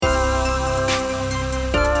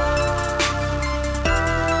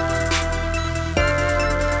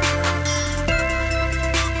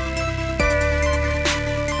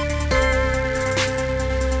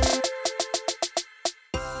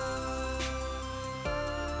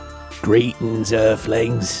Greetings,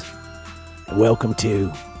 Earthlings, and welcome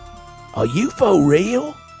to Are You For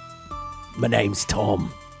Real? My name's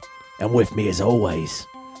Tom, and with me, as always,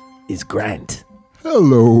 is Grant.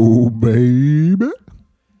 Hello, baby.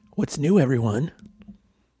 What's new, everyone?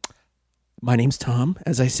 My name's Tom,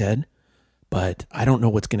 as I said, but I don't know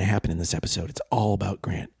what's going to happen in this episode. It's all about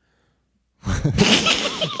Grant.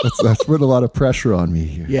 That's put a lot of pressure on me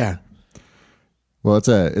here. Yeah. Well, it's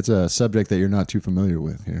a subject that you're not too familiar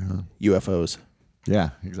with here, huh? UFOs.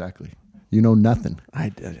 Yeah, exactly. You know nothing.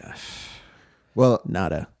 Well,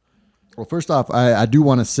 Nada. Well, first off, I do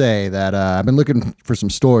want to say that I've been looking for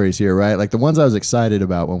some stories here, right? Like the ones I was excited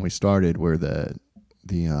about when we started were the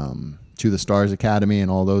To the Stars Academy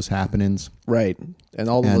and all those happenings. Right. And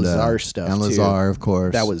all the Lazar stuff, and too. Lazar, of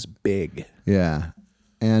course. That was big. Yeah.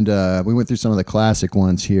 And we went through some of the classic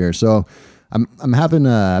ones here. So I've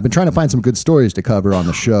been trying to find some good stories to cover on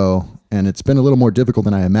the show, and it's been a little more difficult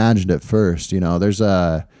than I imagined at first. You know, there's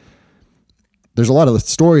a lot of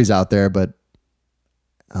stories out there, but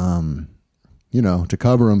you know, to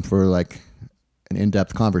cover them for like an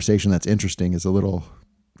in-depth conversation that's interesting is it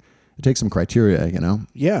takes some criteria, you know?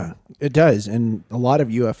 Yeah, it does. And a lot of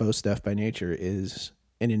UFO stuff by nature is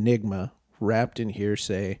an enigma wrapped in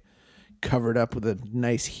hearsay, covered up with a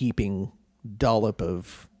nice heaping dollop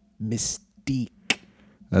of mystique.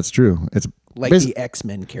 That's true. It's like the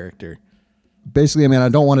X-Men character. Basically, I mean, I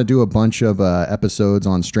don't want to do a bunch of episodes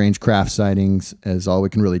on strange craft sightings, as all we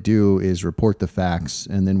can really do is report the facts,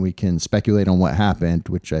 and then we can speculate on what happened,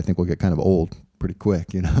 which I think will get kind of old pretty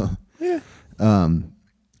quick, you know? Yeah.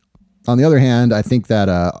 On the other hand, I think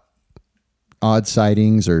that odd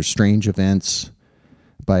sightings or strange events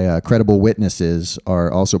by credible witnesses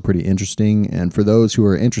are also pretty interesting. And for those who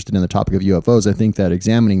are interested in the topic of UFOs, I think that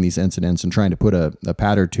examining these incidents and trying to put a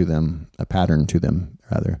pattern to them,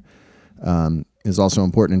 is also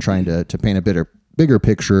important in trying to paint a bigger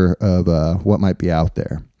picture of what might be out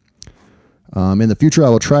there. In the future, I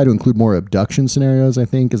will try to include more abduction scenarios, I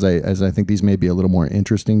think, as I think these may be a little more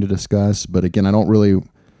interesting to discuss. But again, I don't really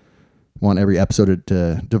want every episode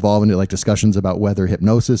to devolve into like discussions about whether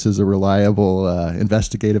hypnosis is a reliable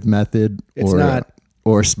investigative method. It's not.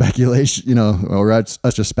 Or speculation, you know, or us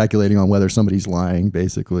just speculating on whether somebody's lying,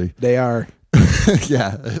 basically. They are.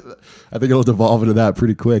 Yeah. I think it'll devolve into that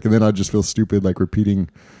pretty quick. And then I'll just feel stupid, like repeating,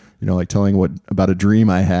 you know, like telling about a dream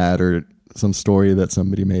I had or some story that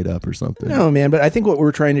somebody made up or something. No, man, but I think what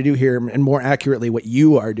we're trying to do here, and more accurately what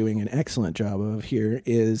you are doing an excellent job of here,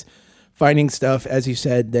 is finding stuff, as you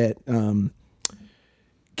said, that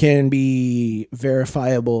can be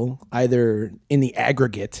verifiable either in the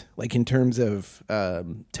aggregate, like in terms of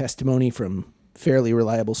testimony from fairly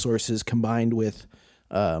reliable sources combined with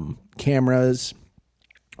cameras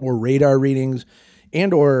or radar readings,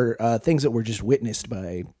 and or things that were just witnessed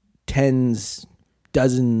by tens,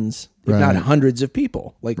 dozens, if not hundreds of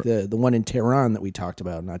people, like the one in Tehran that we talked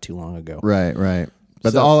about not too long ago. Right.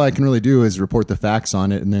 But all I can really do is report the facts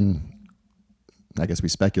on it, and then I guess we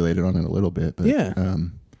speculated on it a little bit. But, yeah,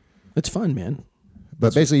 it's fun, man.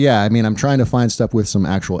 But basically, yeah, I mean, I'm trying to find stuff with some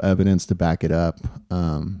actual evidence to back it up.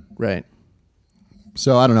 Right.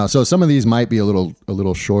 So I don't know. So some of these might be a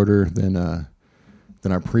little shorter than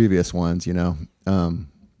our previous ones, you know.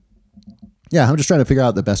 Yeah, I'm just trying to figure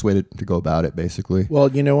out the best way to go about it, basically.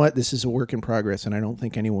 Well, you know what? This is a work in progress, and I don't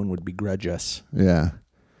think anyone would begrudge us. Yeah.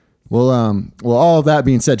 Well, all of that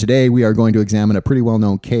being said, today we are going to examine a pretty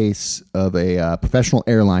well-known case of a professional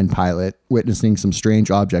airline pilot witnessing some strange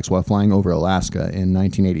objects while flying over Alaska in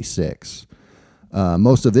 1986.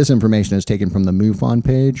 Most of this information is taken from the MUFON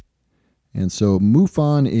page. And so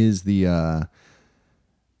MUFON is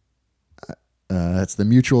it's the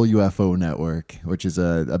Mutual UFO Network, which is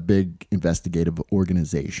a big investigative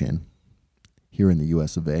organization here in the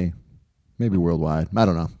US of A, maybe worldwide. I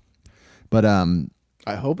don't know. But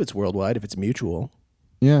I hope it's worldwide if it's mutual.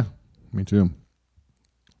 Yeah, me too.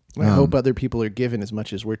 I hope other people are given as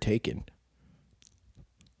much as we're taking.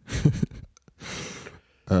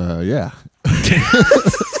 Yeah.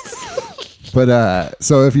 But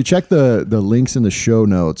so if you check the links in the show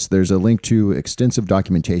notes, there's a link to extensive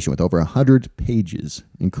documentation with over 100 pages,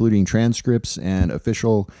 including transcripts and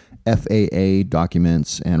official FAA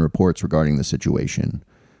documents and reports regarding the situation.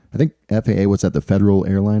 I think FAA, what's that, the Federal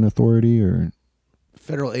Airline Authority or?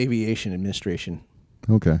 Federal Aviation Administration.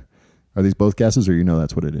 Okay. Are these both guesses, or you know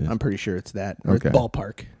that's what it is? I'm pretty sure it's that. Or okay. It's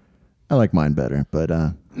ballpark. I like mine better, but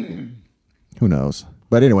who knows?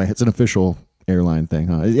 But anyway, it's an official airline thing,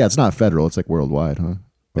 huh? Yeah, it's not federal. It's like worldwide, huh?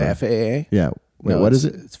 The FAA? Yeah. Wait, no, what is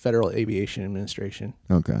it? It's Federal Aviation Administration.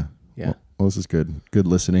 Okay. Yeah. Well, this is good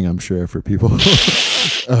listening, I'm sure, for people.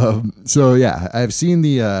 So yeah, I've seen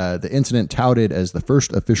the incident touted as the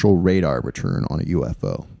first official radar return on a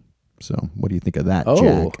UFO. So what do you think of that,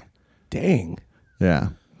 Jack? Dang. Yeah.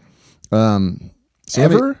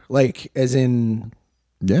 Ever? Like, as in...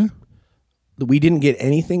 Yeah. We didn't get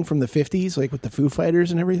anything from the 50s, like with the Foo Fighters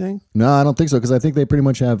and everything? No, I don't think so, because I think they pretty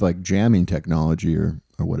much have like jamming technology or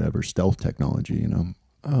whatever, stealth technology, you know.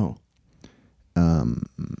 Oh.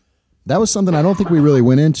 That was something I don't think we really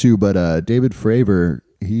went into, but David Fravor,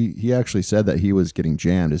 he actually said that he was getting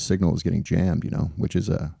jammed. His signal was getting jammed, you know, which is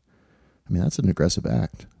that's an aggressive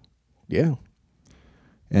act. Yeah.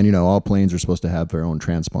 And, you know, all planes are supposed to have their own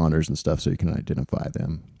transponders and stuff so you can identify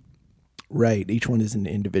them. Right. Each one is an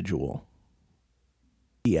individual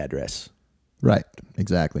address. Right.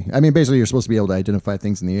 Exactly. I mean, basically, you're supposed to be able to identify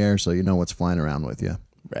things in the air so you know what's flying around with you.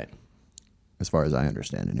 Right. As far as I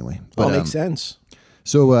understand, anyway. All makes sense.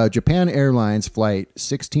 So Japan Airlines Flight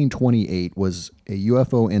 1628 was a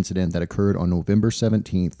UFO incident that occurred on November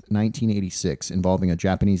 17th, 1986, involving a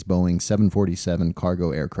Japanese Boeing 747 cargo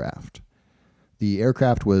aircraft. The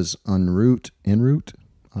aircraft was en route Mm-hmm.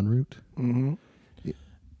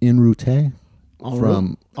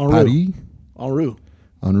 from Paris.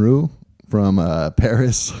 En route from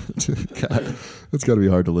Paris. God, that's got to be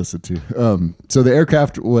hard to listen to. So the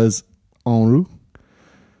aircraft was en route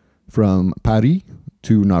from Paris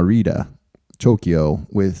to Narita, Tokyo,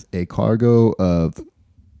 with a cargo of,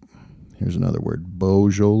 here's another word,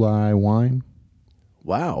 Beaujolais wine.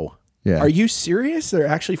 Wow. Yeah. Are you serious? They're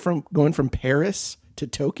actually going from Paris to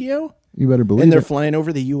Tokyo? You better believe it. And they're flying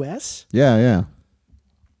over the U.S.? Yeah.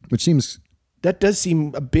 Which seems... That does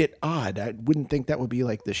seem a bit odd. I wouldn't think that would be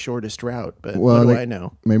like the shortest route, but what do I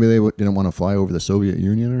know? Maybe they didn't want to fly over the Soviet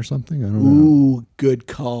Union or something. I don't know. Ooh, good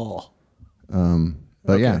call.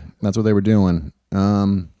 But yeah, that's what they were doing.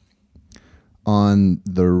 On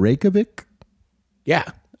the Reykjavik? Yeah,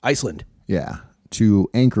 Iceland. Yeah, to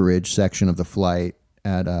Anchorage section of the flight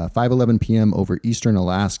at 5:11 p.m. over eastern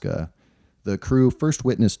Alaska, the crew first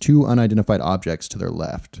witnessed two unidentified objects to their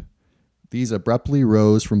left. These abruptly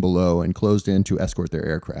rose from below and closed in to escort their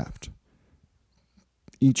aircraft.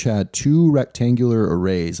 Each had two rectangular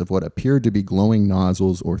arrays of what appeared to be glowing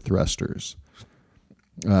nozzles or thrusters,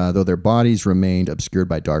 though their bodies remained obscured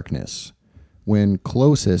by darkness. When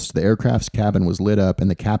closest, the aircraft's cabin was lit up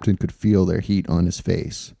and the captain could feel their heat on his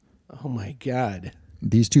face. Oh my God.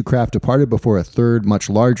 These two craft departed before a third, much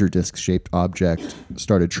larger disc-shaped object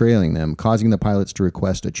started trailing them, causing the pilots to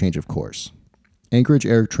request a change of course. Anchorage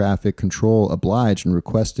Air Traffic Control obliged and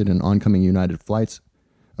requested an oncoming United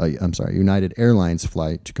Airlines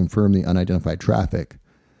flight to confirm the unidentified traffic.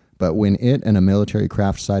 But when it and a military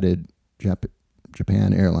craft sighted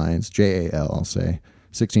Japan Airlines, JAL, I'll say,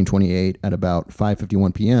 1628 at about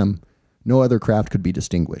 5:51 p.m., no other craft could be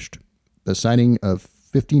distinguished. The sighting of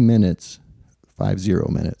 50 minutes,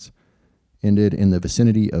 ended in the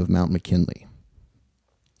vicinity of Mount McKinley.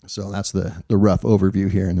 So that's the rough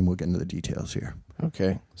overview here, and then we'll get into the details here.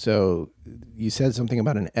 Okay. So you said something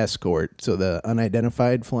about an escort. So the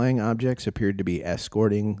unidentified flying objects appeared to be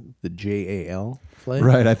escorting the JAL flight?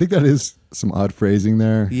 Right. I think that is some odd phrasing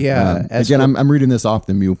there. Yeah. Again, I'm reading this off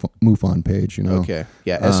the MUFON page, you know. Okay.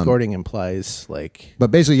 Yeah. Escorting implies like...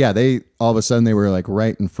 But basically, yeah, they all of a sudden they were like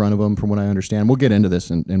right in front of them from what I understand. We'll get into this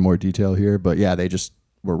in more detail here. But yeah, they just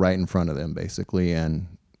were right in front of them basically and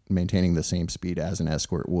maintaining the same speed as an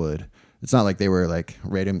escort would. It's not like they were like,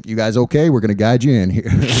 you guys okay? We're going to guide you in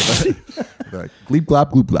here. Like, bleep,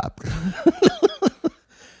 glop, gloop, glop.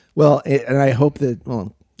 Well, and I hope that,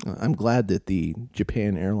 I'm glad that the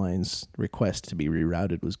Japan Airlines request to be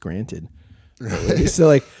rerouted was granted. So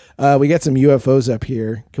like, we got some UFOs up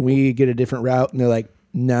here. Can we get a different route? And they're like,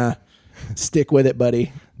 nah, stick with it,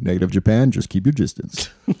 buddy. Negative Japan, just keep your distance.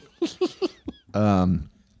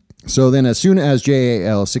 So then as soon as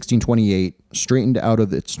JAL 1628 straightened out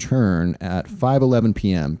of its turn at 5:11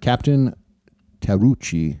 p.m., Captain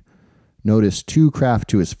Taruchi noticed two craft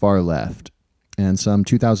to his far left and some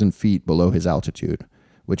 2,000 feet below his altitude,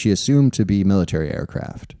 which he assumed to be military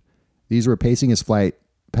aircraft. These were pacing his flight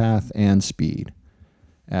path and speed.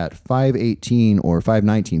 At 5:18 or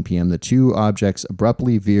 5:19 p.m., the two objects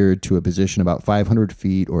abruptly veered to a position about 500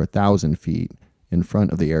 feet or 1,000 feet in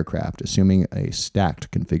front of the aircraft, assuming a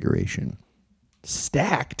stacked configuration.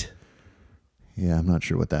 Stacked? Yeah, I'm not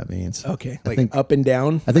sure what that means. Okay, like up and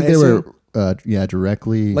down? I think they were,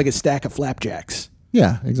 directly... Like a stack of flapjacks.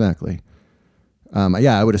 Yeah, exactly.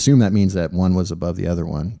 I would assume that means that one was above the other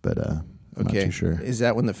one, but I'm not too sure. Is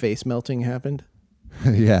that when the face melting happened?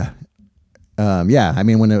 Yeah. Yeah, I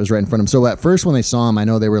mean, when it was right in front of them. So at first when they saw him, I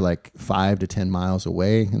know they were like 5 to 10 miles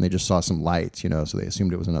away, and they just saw some lights, so they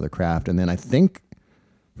assumed it was another craft. And then I think,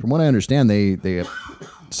 from what I understand, they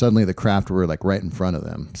suddenly the craft were like right in front of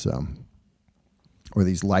them. So, or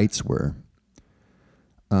these lights were.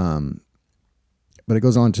 But it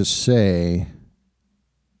goes on to say,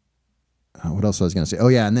 what else I was going to say? Oh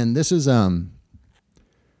yeah, and then this is I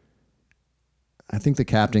think the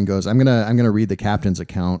captain goes, I'm gonna read the captain's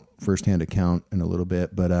firsthand account in a little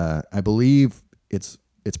bit, but I believe it's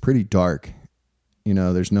pretty dark.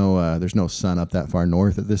 There's no sun up that far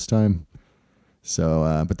north at this time.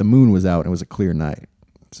 So, but the moon was out and it was a clear night.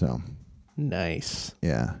 So nice.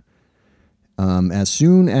 Yeah. As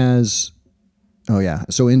soon as,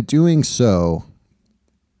 so in doing so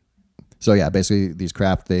yeah, basically these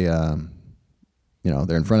craft, they're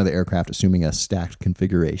in front of the aircraft, assuming a stacked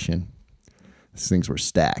configuration. These things were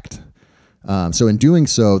stacked. So in doing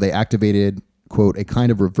so, they activated, quote, a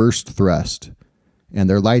kind of reversed thrust, and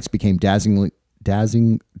their lights became dazzlingly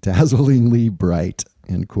bright,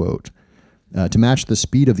 end quote. To match the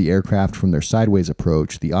speed of the aircraft from their sideways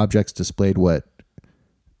approach, the objects displayed what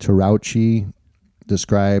Tarauchi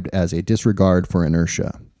described as a disregard for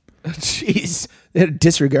inertia. Jeez, they had a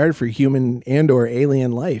disregard for human and or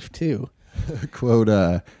alien life, too. Quote,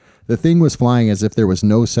 the thing was flying as if there was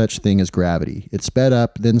no such thing as gravity. It sped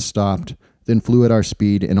up, then stopped, then flew at our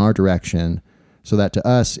speed in our direction, so that to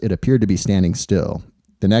us it appeared to be standing still.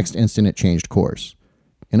 The next instant it changed course.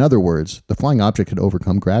 In other words, the flying object had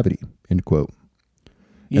overcome gravity, end quote.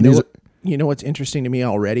 You know what's interesting to me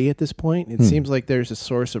already at this point? It seems like there's a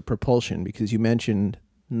source of propulsion, because you mentioned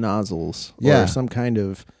nozzles or some kind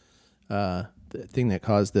of thing that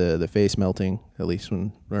caused the face melting, at least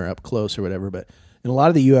when we're up close or whatever. But in a lot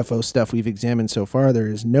of the UFO stuff we've examined so far, there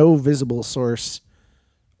is no visible source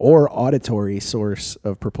or auditory source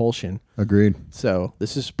of propulsion. Agreed. So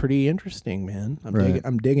this is pretty interesting, man.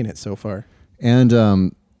 I'm digging it so far.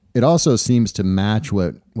 And it also seems to match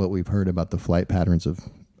what we've heard about the flight patterns of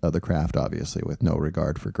other craft, obviously, with no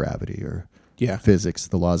regard for gravity or physics,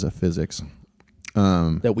 the laws of physics.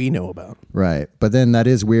 That we know about. Right. But then that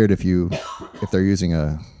is weird if they're using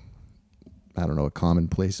a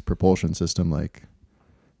commonplace propulsion system like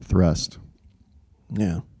thrust.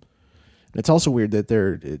 Yeah. And it's also weird that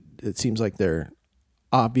it seems like they're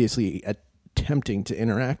obviously attempting to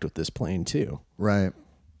interact with this plane too. Right.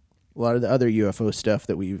 A lot of the other UFO stuff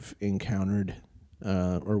that we've encountered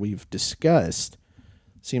or we've discussed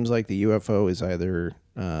seems like the UFO is either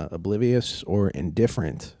oblivious or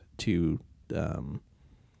indifferent to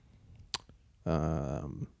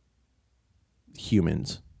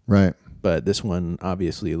humans. Right. But this one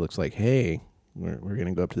obviously looks like, hey, we're going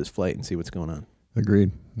to go up to this flight and see what's going on.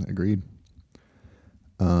 Agreed.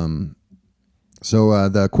 So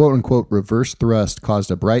the quote-unquote reverse thrust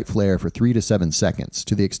caused a bright flare for 3 to 7 seconds,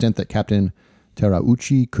 to the extent that Captain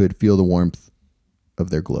Terauchi could feel the warmth of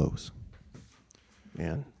their glows.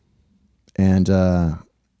 Man. And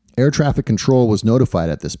air traffic control was notified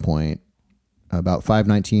at this point, about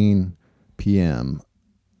 5:19 p.m.,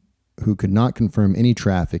 who could not confirm any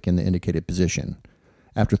traffic in the indicated position.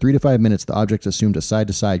 After 3 to 5 minutes, the object assumed a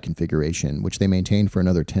side-to-side configuration, which they maintained for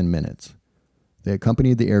another 10 minutes. They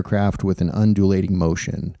accompanied the aircraft with an undulating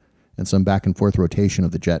motion and some back-and-forth rotation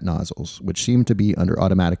of the jet nozzles, which seemed to be under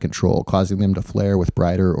automatic control, causing them to flare with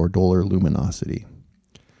brighter or duller luminosity.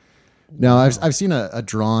 Now, I've seen a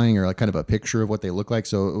drawing or kind of a picture of what they look like,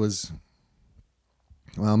 so it was...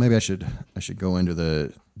 Well, maybe I should go into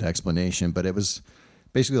the explanation, but it was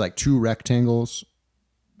basically like two rectangles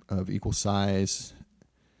of equal size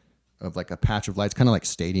of like a patch of lights, kind of like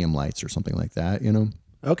stadium lights or something like that,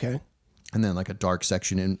 Okay. And then like a dark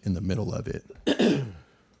section in the middle of it.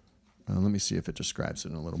 Let me see if it describes it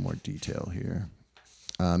in a little more detail here.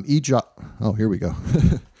 Here we go.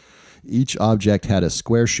 Each object had a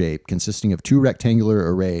square shape consisting of two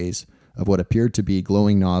rectangular arrays of what appeared to be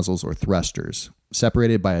glowing nozzles or thrusters,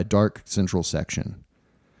 separated by a dark central section.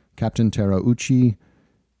 Captain Terauchi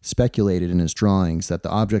speculated in his drawings that the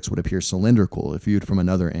objects would appear cylindrical if viewed from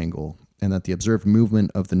another angle, and that the observed movement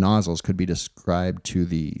of the nozzles could be described to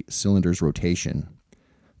the cylinder's rotation.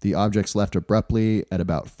 The objects left abruptly at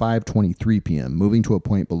about 5:23 p.m., moving to a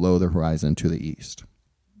point below the horizon to the east.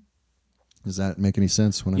 Does that make any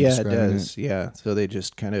sense when I'm describing it? Yeah, it does. Yeah, so they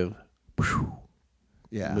just kind of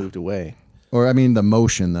moved away. Or, I mean, the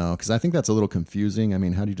motion, though, because I think that's a little confusing. I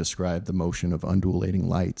mean, how do you describe the motion of undulating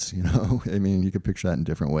lights, I mean, you could picture that in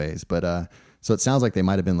different ways. But, so it sounds like they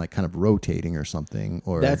might have been, like, kind of rotating or something.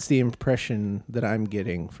 Or that's the impression that I'm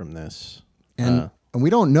getting from this. And we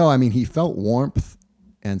don't know. I mean, he felt warmth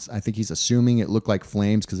and I think he's assuming it looked like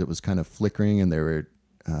flames because it was kind of flickering and they were,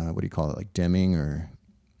 what do you call it, like dimming or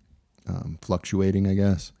fluctuating, I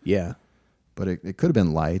guess. Yeah. But it could have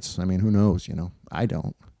been lights. I mean, who knows? I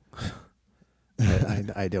don't.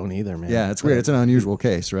 I don't either, man. Yeah, it's weird. It's an unusual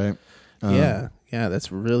case, right? Yeah,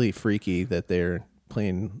 that's really freaky that they're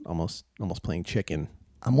playing almost playing chicken.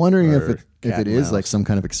 I'm wondering if Or it cat and is mouse. like some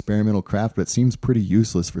kind of experimental craft, but it seems pretty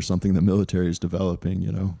useless for something the military is developing.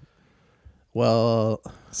 Well,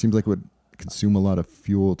 It seems like it would consume a lot of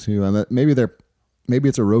fuel too, and that maybe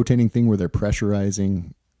it's a rotating thing where they're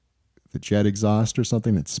pressurizing the jet exhaust or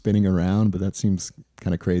something that's spinning around, but that seems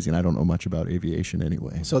kind of crazy, and I don't know much about aviation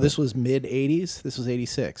anyway. so this was mid 80s. This was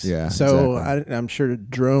 86. Yeah, So exactly. I'm sure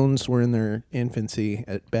drones were in their infancy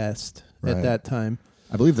at best Right. at that time.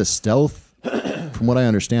 I believe the stealth, from what I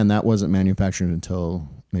understand, that wasn't manufactured until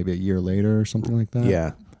maybe a year later or something like that.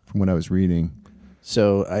 Yeah. From what I was reading.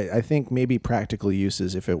 So I think maybe practical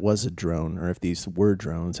uses, if it was a drone or if these were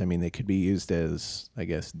drones, I mean, they could be used as, I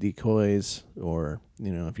guess, decoys, or,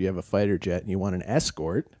 if you have a fighter jet and you want an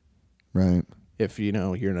escort, Right. if,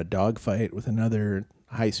 you're in a dogfight with another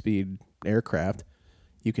high-speed aircraft,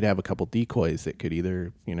 you could have a couple decoys that could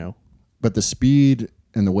either, But the speed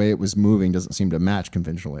and the way it was moving doesn't seem to match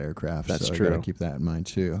conventional aircraft. That's so true. I gotta keep that in mind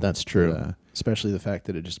too. That's true. But, Especially the fact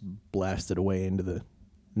that it just blasted away into the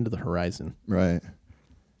horizon. right.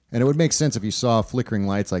 And it would make sense if you saw flickering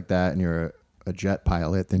lights like that and you're a jet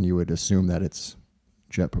pilot, then you would assume that it's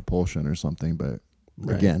jet propulsion or something. But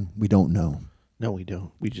Right. again, we don't know. No, we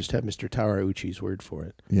don't. We just have Mr. Tarauchi's word for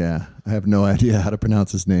it. Yeah. I have no idea how to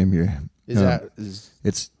pronounce his name here.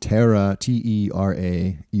 It's Tera, Terauchi.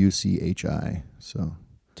 So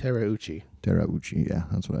Tarauchi? Terauchi. Yeah,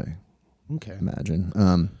 that's what I Okay.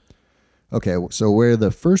 imagine. Okay, so where the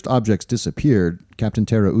first objects disappeared, Captain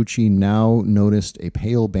Terauchi now noticed a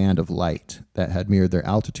pale band of light that had mirrored their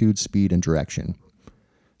altitude, speed, and direction.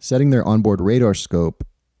 Setting their onboard radar scope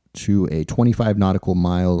to a 25 nautical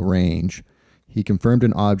mile range, he confirmed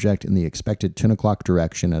an object in the expected 10 o'clock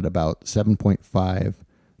direction at about 7.5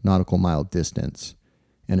 nautical mile distance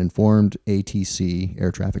and informed ATC,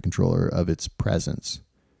 air traffic controller, of its presence.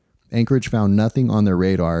 Anchorage found nothing on their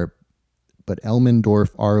radar, but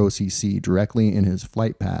Elmendorf ROCC, directly in his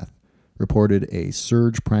flight path, reported a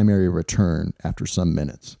surge primary return after some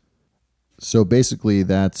minutes. So basically,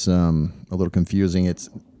 that's a little confusing. It's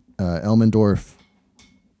Elmendorf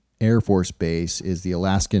Air Force Base is the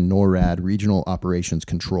Alaskan NORAD Regional Operations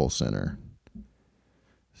Control Center.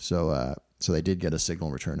 So they did get a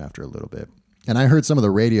signal return after a little bit. And I heard some of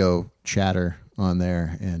the radio chatter on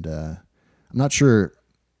there, and I'm not sure.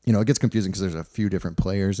 It gets confusing because there's a few different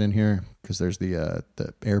players in here, because there's the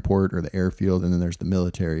airport or the airfield, and then there's the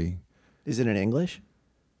military. Is it in English?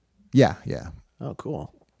 Yeah. Oh,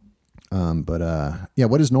 cool.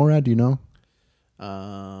 What is NORAD? Do you know?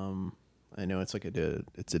 I know it's like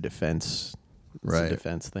it's a defense. It's Right. a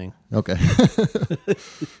defense thing. Okay.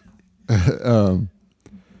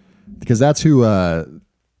 Because that's who,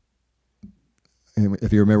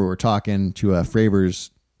 if you remember, we're talking to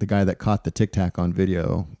Fravers, the guy that caught the Tic Tac on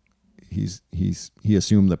video. He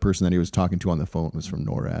assumed the person that he was talking to on the phone was from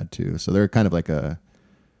NORAD too. So they're kind of like I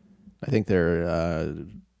think they're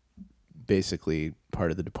basically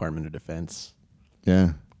part of the Department of Defense.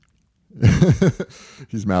 yeah.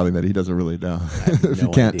 He's mouthing that he doesn't really know. I have If you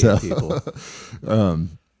no can't idea, tell. people.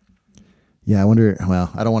 Yeah, I wonder.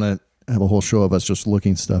 Well, I don't want to have a whole show of us just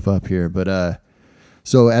looking stuff up here, but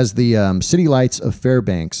so as the city lights of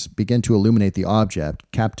Fairbanks begin to illuminate the object,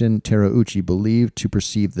 Captain Terauchi believed to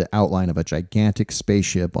perceive the outline of a gigantic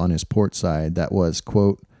spaceship on his port side that was,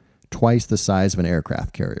 quote, twice the size of an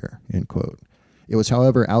aircraft carrier, end quote. It was,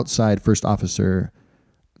 however, outside First Officer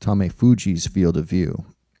Tamefuji's field of view.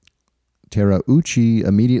 Terauchi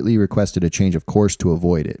immediately requested a change of course to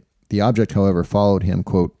avoid it. The object, however, followed him,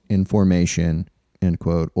 quote, in formation, end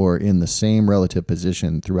quote, or in the same relative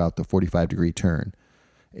position throughout the 45-degree turn,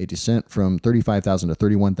 a descent from 35,000 to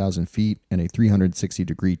 31,000 feet, and a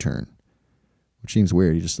 360-degree turn, which seems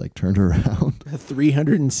weird. He just turned around. A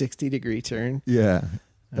 360-degree turn? Yeah,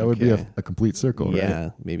 that would be Okay. a complete circle, right?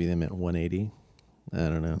 Yeah, maybe they meant 180. I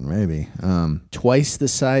don't know. Maybe. Twice the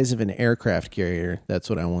size of an aircraft carrier. That's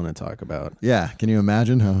what I want to talk about. Yeah, can you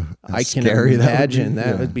imagine how I can scary imagine that would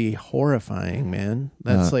be? that would be horrifying, man.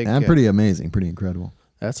 That's and pretty amazing, pretty incredible.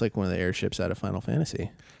 That's like one of the airships out of Final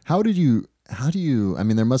Fantasy. How do you, I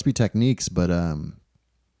mean, there must be techniques, but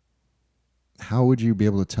how would you be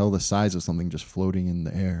able to tell the size of something just floating in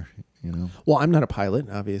the air, Well, I'm not a pilot,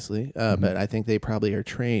 obviously, but I think they probably are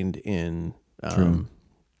trained in True.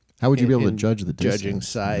 How would you be able to in judge the distance? judging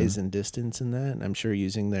size and distance in that. I'm sure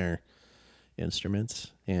using their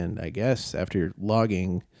instruments. And I guess after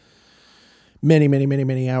logging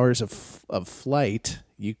many hours of flight,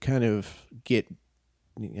 you kind of get,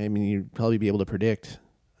 I mean, you'd probably be able to predict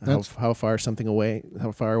how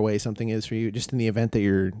far away something is for you. Just in the event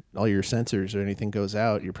that all your sensors or anything goes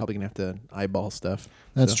out, you're probably gonna have to eyeball stuff.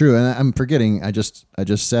 That's true. And I'm forgetting, I just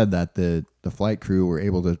said that the flight crew were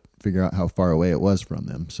able to figure out how far away it was from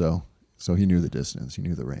them. So he knew the distance, he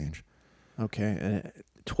knew the range. Okay.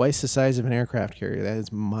 Twice the size of an aircraft carrier. That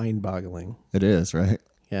is mind-boggling. It is, right?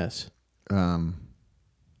 Yes. And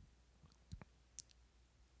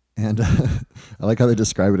I like how they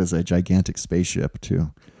describe it as a gigantic spaceship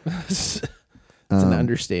too. It's an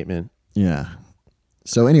understatement. Yeah.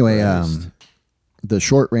 So anyway, the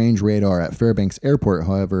short-range radar at Fairbanks Airport,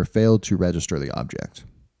 however, failed to register the object.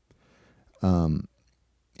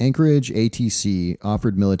 Anchorage ATC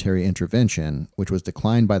offered military intervention, which was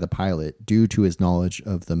declined by the pilot due to his knowledge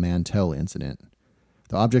of the Mantell incident.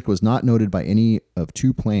 The object was not noted by any of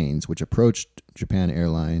two planes which approached Japan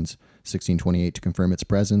Airlines 1628 to confirm its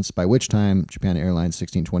presence, by which time Japan Airlines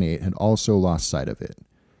 1628 had also lost sight of it.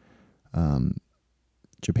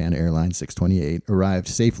 Japan Airlines 628 arrived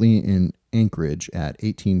safely in Anchorage at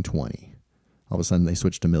 1820. All of a sudden they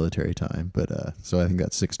switched to military time, but so I think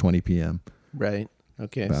that's 6:20 p.m. Right.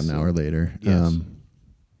 Okay. About an hour later. Yes.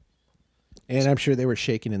 And I'm sure they were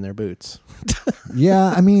shaking in their boots. Yeah,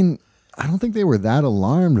 I mean, I don't think they were that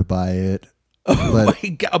alarmed by it. Oh my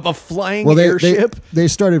God, a flying airship? They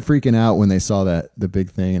started freaking out when they saw the big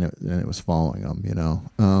thing and it was following them, you know.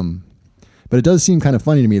 But it does seem kind of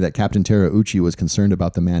funny to me that Captain Terauchi was concerned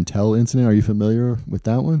about the Mantell incident. Are you familiar with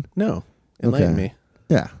that one? No. Enlighten me.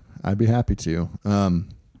 Yeah, I'd be happy to.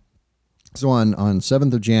 So on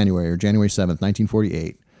 7th of January, or January 7th,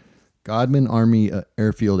 1948, Godman Army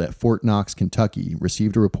Airfield at Fort Knox, Kentucky,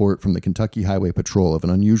 received a report from the Kentucky Highway Patrol of an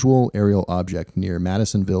unusual aerial object near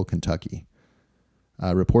Madisonville, Kentucky.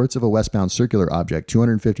 Reports of a westbound circular object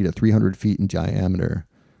 250 to 300 feet in diameter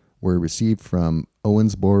were received from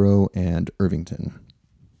Owensboro and Irvington.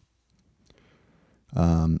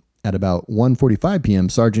 At about 1:45 p.m.,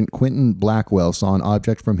 Sergeant Quentin Blackwell saw an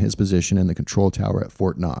object from his position in the control tower at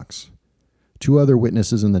Fort Knox. Two other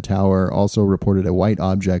witnesses in the tower also reported a white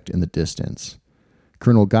object in the distance.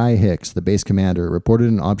 Colonel Guy Hicks, the base commander, reported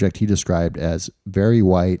an object he described as very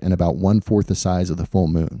white and about 1/4 the size of the full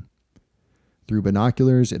moon. Through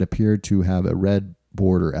binoculars, it appeared to have a red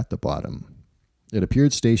border at the bottom. It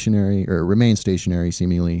appeared stationary, or remained stationary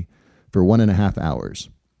seemingly, for 1.5 hours.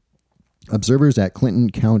 Observers at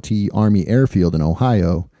Clinton County Army Airfield in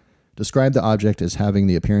Ohio described the object as having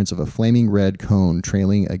the appearance of a flaming red cone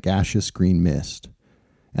trailing a gaseous green mist,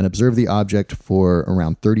 and observed the object for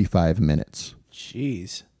around 35 minutes.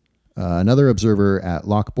 Jeez. Another observer at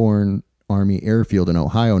Lockbourne Army Airfield in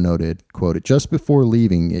Ohio noted, quote, just before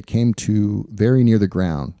leaving, it came to very near the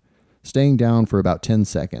ground, staying down for about 10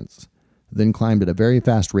 seconds, then climbed at a very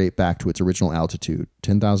fast rate back to its original altitude,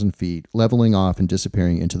 10,000 feet, leveling off and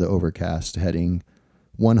disappearing into the overcast, heading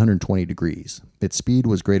 120 degrees. Its speed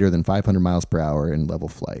was greater than 500 miles per hour in level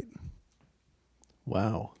flight.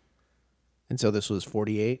 Wow. And so this was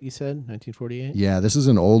 48, you said? 1948? Yeah, this is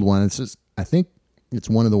an old one. It's just, I think it's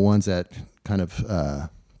one of the ones that kind of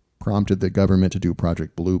prompted the government to do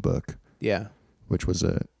Project Blue Book. Yeah. Which was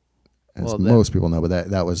most people know,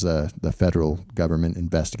 but that was the federal government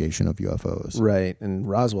investigation of UFOs. Right. And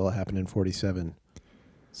Roswell happened in 47.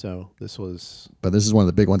 So this was... But this is one of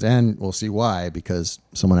the big ones, and we'll see why, because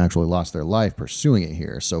someone actually lost their life pursuing it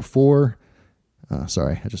here. So spoiler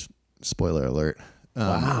alert.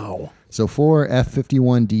 Wow. So 4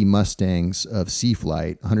 F-51D Mustangs of Sea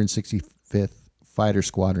Flight, 165th Fighter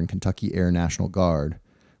Squadron, Kentucky Air National Guard,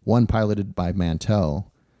 one piloted by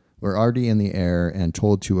Mantell, were already in the air and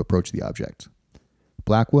told to approach the object.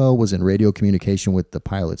 Blackwell was in radio communication with the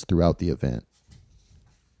pilots throughout the event.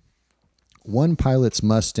 One pilot's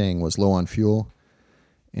Mustang was low on fuel,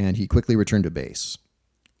 and he quickly returned to base.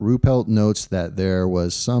 Ruppelt notes that there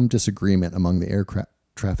was some disagreement among the air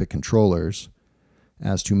traffic controllers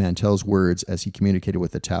as to Mantell's words as he communicated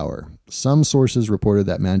with the tower. Some sources reported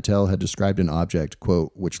that Mantell had described an object,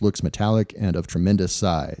 quote, which looks metallic and of tremendous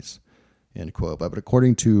size, end quote. But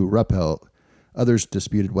according to Ruppelt, others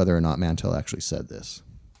disputed whether or not Mantell actually said this.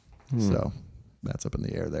 So that's up in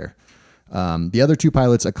the air there. The other two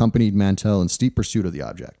pilots accompanied Mantell in steep pursuit of the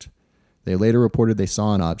object. They later reported they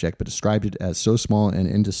saw an object, but described it as so small and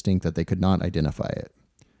indistinct that they could not identify it.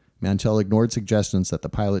 Mantell ignored suggestions that the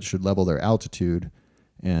pilot should level their altitude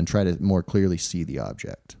and try to more clearly see the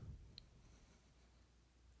object.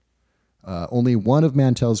 Only one of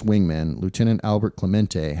Mantell's wingmen, Lieutenant Albert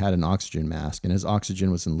Clemente, had an oxygen mask, and his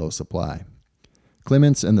oxygen was in low supply.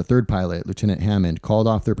 Clements and the third pilot, Lieutenant Hammond, called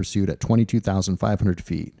off their pursuit at 22,500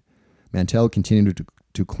 feet. Mantell continued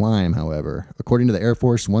to climb, however. According to the Air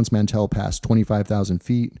Force, once Mantell passed 25,000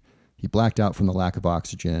 feet, he blacked out from the lack of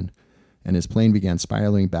oxygen, and his plane began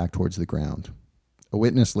spiraling back towards the ground. A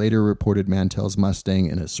witness later reported Mantell's Mustang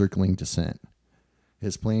in a circling descent.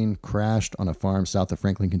 His plane crashed on a farm south of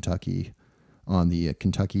Franklin, Kentucky, on the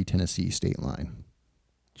Kentucky-Tennessee state line.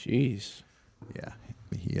 Jeez.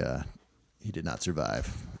 Yeah, he did not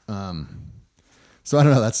survive. So I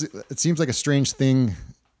don't know. It seems like a strange thing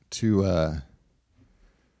to.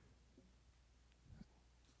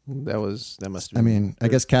 That must. I mean, I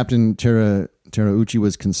guess Captain Terauchi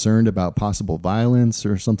was concerned about possible violence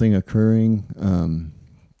or something occurring.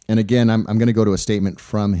 And again, I'm going to go to a statement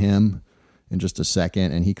from him in just a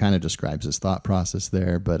second, and he kind of describes his thought process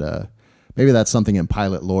there. But maybe that's something in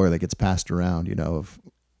pilot lore that gets passed around. Of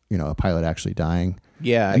a pilot actually dying.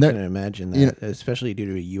 Yeah, and I can imagine that, especially due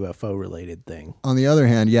to a UFO related thing. On the other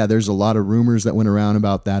hand, there's a lot of rumors that went around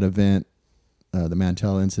about that event. The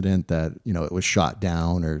Mantell incident, that it was shot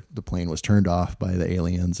down or the plane was turned off by the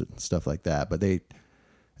aliens and stuff like that. But the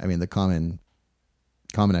common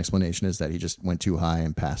explanation is that he just went too high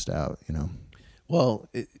and passed out. Well,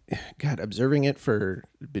 observing it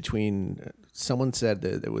someone said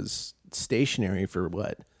that it was stationary for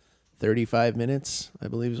 35 minutes, I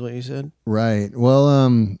believe is what you said. Right.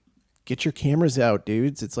 Well, get your cameras out,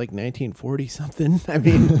 dudes. It's like 1940 something. I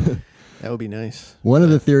mean. That would be nice. One of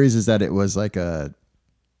the theories is that it was like an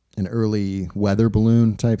early weather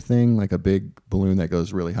balloon type thing, like a big balloon that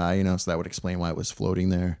goes really high, so that would explain why it was floating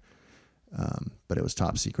there. But it was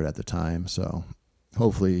top secret at the time. So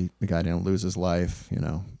hopefully the guy didn't lose his life,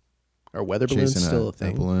 Are weather balloons still a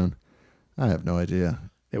thing? Balloon. I have no idea.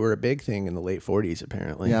 They were a big thing in the late 40s,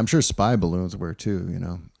 apparently. Yeah, I'm sure spy balloons were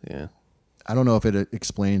too, Yeah. I don't know if it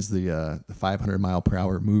explains the 500 mile per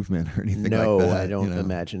hour movement or anything like that. No, I don't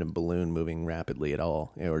imagine a balloon moving rapidly at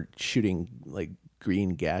all, or shooting like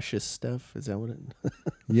green gaseous stuff. Is that what it?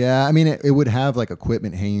 Yeah, I mean, it would have like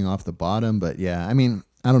equipment hanging off the bottom, but yeah, I mean,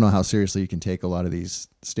 I don't know how seriously you can take a lot of these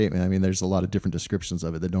statements. I mean, there's a lot of different descriptions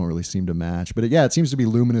of it that don't really seem to match, but it seems to be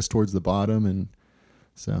luminous towards the bottom, and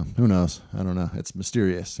so who knows? I don't know. It's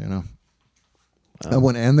mysterious, And then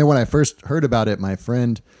when I first heard about it, my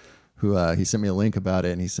friend, who he sent me a link about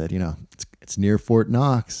it, and he said, it's near Fort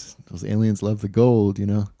Knox. Those aliens love the gold,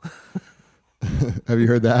 Have you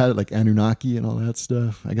heard that? Like Anunnaki and all that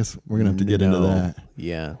stuff. I guess we're gonna have to get into that.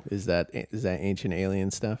 Yeah, is that ancient alien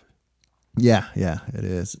stuff? Yeah, it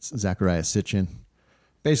is. It's Zecharia Sitchin.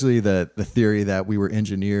 Basically, the theory that we were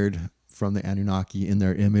engineered from the Anunnaki in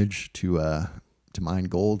their image to mine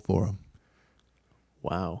gold for them.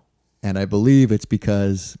 Wow. And I believe it's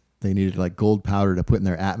because they needed like gold powder to put in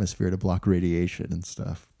their atmosphere to block radiation and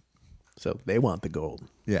stuff. So they want the gold.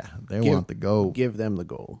 Yeah, they want the gold. Give them the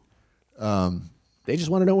gold. They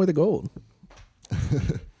just want to know where the gold.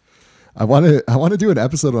 I want to do an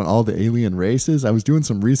episode on all the alien races. I was doing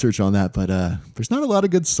some research on that, but there's not a lot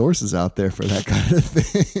of good sources out there for that kind of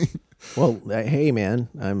thing. Well, hey man,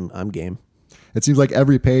 I'm game. It seems like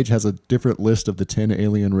every page has a different list of the 10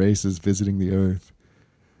 alien races visiting the Earth.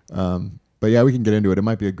 But yeah, we can get into it. It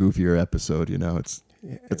might be a goofier episode,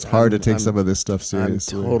 It's hard to take some of this stuff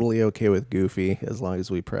seriously. I'm totally okay with goofy as long as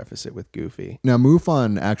we preface it with goofy. Now,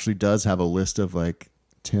 MUFON actually does have a list of like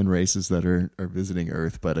 10 races that are visiting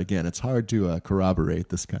Earth, but again, it's hard to corroborate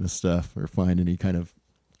this kind of stuff or find any kind of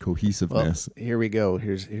cohesiveness. Well, here we go.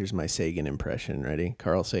 Here's my Sagan impression. Ready?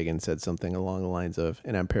 Carl Sagan said something along the lines of,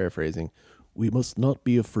 and I'm paraphrasing, "We must not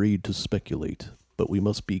be afraid to speculate, but we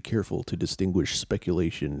must be careful to distinguish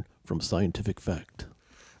speculation from scientific fact."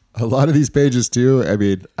 A lot of these pages too, I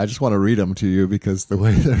mean, I just want to read them to you because the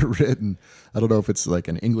way they're written, I don't know if it's like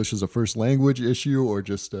an English as a first language issue or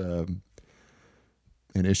just an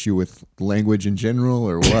issue with language in general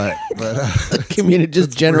or what. But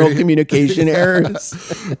just general communication errors.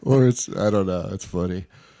 Or I don't know. It's funny.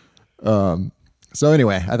 So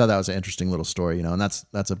anyway, I thought that was an interesting little story, and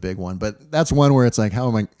that's a big one. But that's one where it's like, how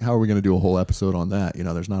are we going to do a whole episode on that?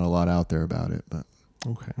 There's not a lot out there about it, but.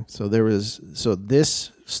 Okay. So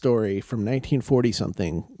this story from 1940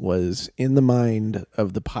 something was in the mind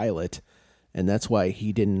of the pilot, and that's why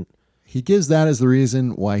he He gives that as the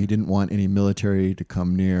reason why he didn't want any military to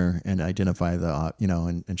come near and identify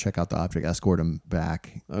and check out the object, escort him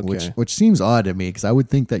back. Okay. Which seems odd to me because I would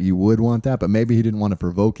think that you would want that, but maybe he didn't want to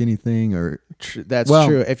provoke anything or. That's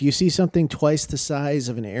true. If you see something twice the size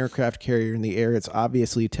of an aircraft carrier in the air, it's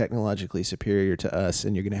obviously technologically superior to us,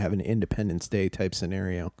 and you're going to have an Independence Day type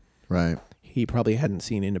scenario. Right. He probably hadn't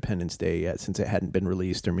seen Independence Day yet since it hadn't been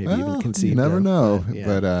released or maybe even conceived. You never know.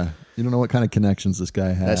 Yeah. But You don't know what kind of connections this guy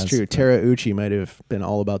has. That's true. Terauchi might have been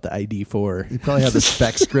all about the ID4. He probably had the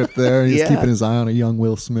spec script there. He's Yeah. keeping his eye on a young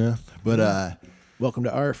Will Smith. But Welcome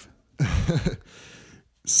to ARF.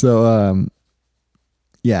 so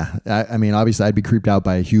yeah, I mean, obviously, I'd be creeped out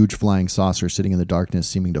by a huge flying saucer sitting in the darkness,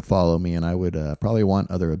 seeming to follow me, and I would probably want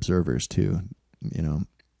other observers too. You know,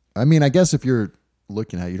 I mean, I guess if you're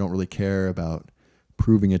looking at it, you don't really care about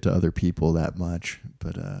proving it to other people that much,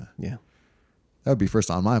 but Yeah. that would be first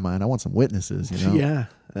on my mind. I want some witnesses. You know, Yeah.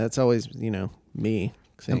 That's always, me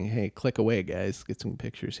saying, hey, click away, guys. Get some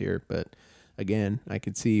pictures here. But again, I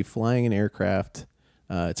could see flying an aircraft.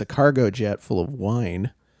 It's a cargo jet full of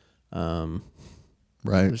wine.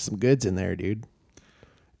 right? There's some goods in there, dude.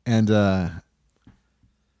 And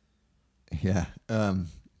yeah.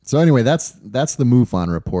 So anyway, that's the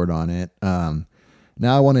MUFON report on it.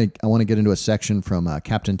 Now I want to get into a section from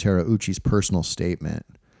Captain Terauchi's personal statement.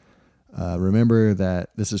 Remember that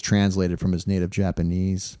this is translated from his native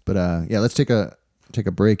Japanese. But yeah, let's take a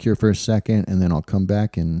break here for a second, and then I'll come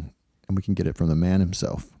back and we can get it from the man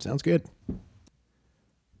himself. Sounds good.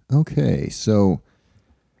 Okay, so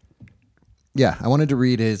yeah, I wanted to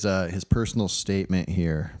read his personal statement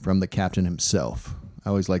here from the captain himself. I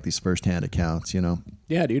always like these firsthand accounts, you know.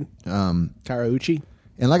 Yeah, dude. Terauchi.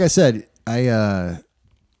 And like I said, I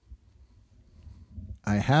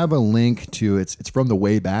have a link to it's from the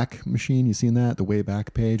Wayback Machine. You seen that? The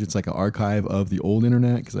Wayback page. It's like an archive of the old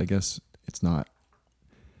internet because I guess it's not.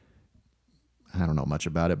 I don't know much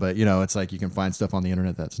about it, but it's like you can find stuff on the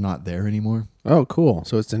internet that's not there anymore. Oh, cool.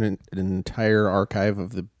 So it's an entire archive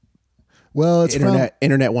of the It's internet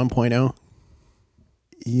 1.0.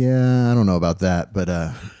 Yeah, I don't know about that, but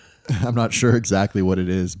I'm not sure exactly what it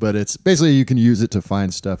is. But it's basically you can use it to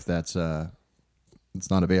find stuff that's it's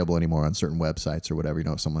not available anymore on certain websites or whatever.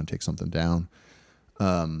 If someone takes something down,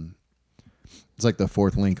 it's like the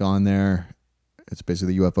fourth link on there. It's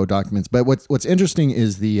basically the UFO documents. But what's interesting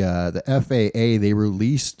is the FAA, they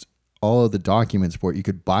released all of the documents for it. You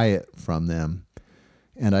could buy it from them,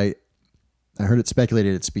 and I heard it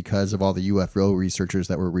speculated it's because of all the UFO researchers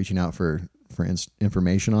that were reaching out for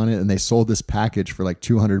information on it, and they sold this package for like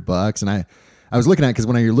 $200. And I was looking at it because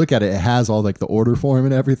when you look at it, it has all like the order form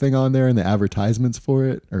and everything on there and the advertisements for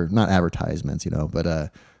it, or not advertisements, but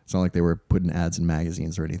it's not like they were putting ads in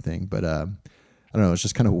magazines or anything. But I don't know, it's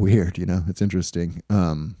just kind of weird, it's interesting.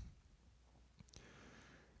 And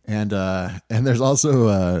there's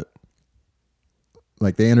also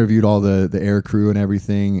like they interviewed all the air crew and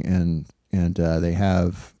everything, and they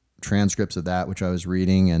have transcripts of that, which I was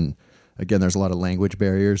reading. And again, there's a lot of language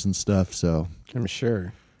barriers and stuff. So I'm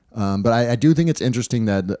sure. but I do think it's interesting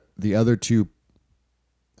that the other two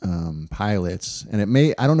pilots, and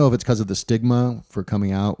I don't know if it's because of the stigma for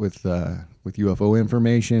coming out with UFO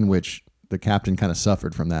information, which the captain kind of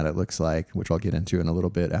suffered from that, it looks like, which I'll get into in a little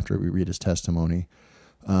bit after we read his testimony.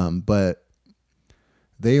 But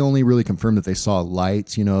they only really confirmed that they saw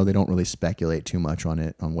lights. They don't really speculate too much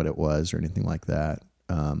on what it was or anything like that.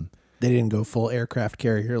 They didn't go full aircraft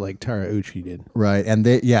carrier like Terauchi did. Right. And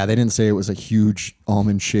they didn't say it was a huge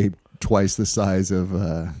almond shaped, twice the size of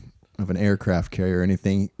an aircraft carrier or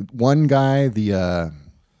anything. One guy, the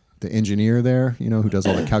engineer there, who does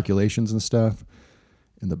all the calculations and stuff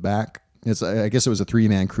in the back. I guess it was a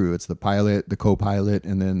 3-man crew. It's the pilot, the co-pilot,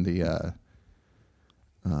 and then the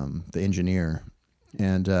engineer.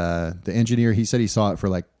 And the engineer, he said he saw it for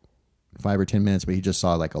like 5 or 10 minutes, but he just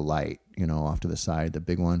saw like a light, off to the side, the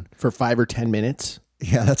big one. For 5 or 10 minutes?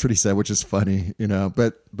 Yeah, that's what he said, which is funny,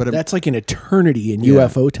 But that's like an eternity in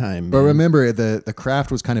UFO time. But remember, the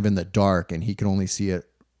craft was kind of in the dark, and he could only see it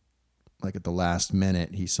like at the last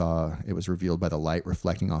minute. He saw it was revealed by the light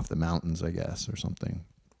reflecting off the mountains, I guess, or something.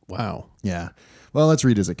 Wow. Yeah. Well, let's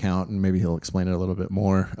read his account, and maybe he'll explain it a little bit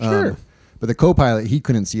more. Sure. But the co-pilot, he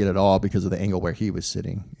couldn't see it at all because of the angle where he was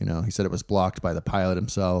sitting. He said it was blocked by the pilot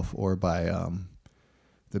himself or by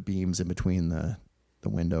the beams in between the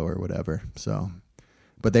window or whatever. So,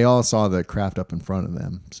 but they all saw the craft up in front of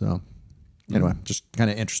them. So anyway, just kind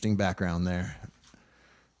of interesting background there.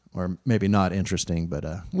 Or maybe not interesting, but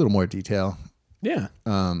a little more detail. Yeah.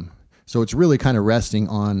 So it's really kind of resting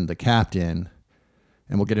on the captain.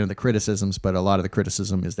 And we'll get into the criticisms, but a lot of the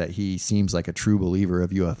criticism is that he seems like a true believer of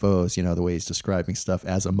UFOs, the way he's describing stuff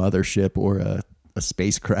as a mothership or a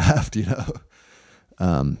spacecraft,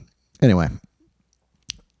 Anyway.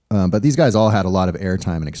 But these guys all had a lot of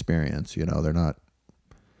airtime and experience, they're not.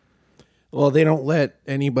 Well, they don't let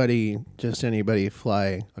anybody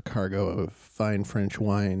fly a cargo of fine French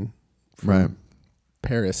wine from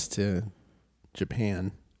Paris to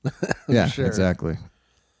Japan. Yeah, sure. Exactly.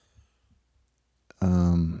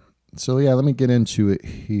 So yeah, let me get into it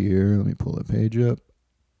here. Let me pull the page up.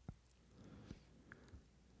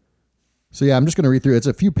 So yeah, I'm just going to read through. It's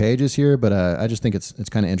a few pages here, but I just think it's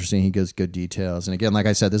kind of interesting. He gives good details, and again, like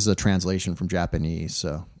I said, this is a translation from Japanese,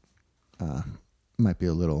 so might be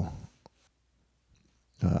a little,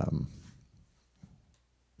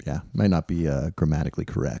 might not be grammatically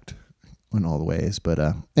correct in all the ways, but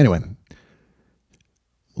anyway,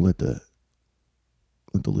 we'll let the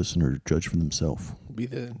listener judge for themselves. We'll be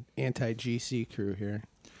the anti-GC crew here,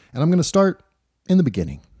 and I'm going to start in the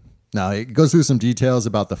beginning. Now, it goes through some details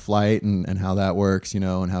about the flight and how that works,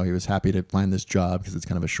 and how he was happy to find this job because it's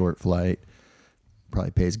kind of a short flight.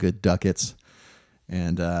 Probably pays good ducats.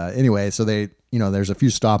 And anyway, so they, there's a few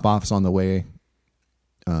stop-offs on the way.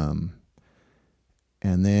 And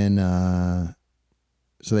then,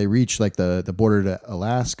 so they reach like the border to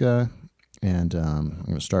Alaska. And I'm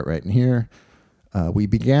going to start right in here. We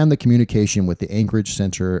began the communication with the Anchorage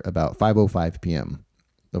Center about 5:05 p.m.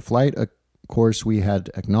 The flight course we had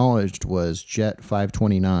acknowledged was Jet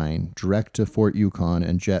 529 direct to Fort Yukon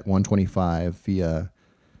and Jet 125 via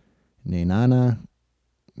Nenana,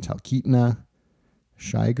 Talkeetna,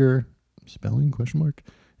 Shiger, spelling question mark,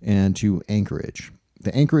 and to Anchorage.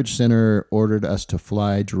 The Anchorage Center ordered us to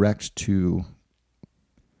fly direct to,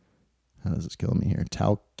 how does this kill me here,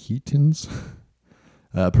 Talkeetans,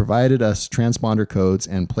 provided us transponder codes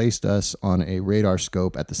and placed us on a radar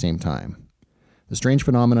scope at the same time. The strange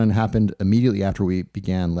phenomenon happened immediately after we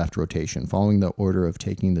began left rotation, following the order of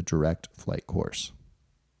taking the direct flight course.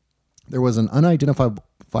 There was an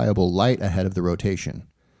unidentifiable light ahead of the rotation.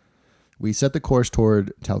 We set the course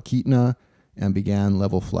toward Talkeetna and began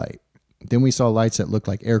level flight. Then we saw lights that looked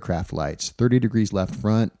like aircraft lights, 30 degrees left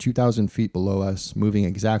front, 2,000 feet below us, moving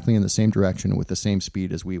exactly in the same direction with the same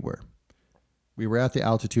speed as we were. We were at the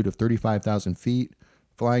altitude of 35,000 feet.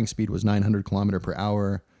 Flying speed was 900 km per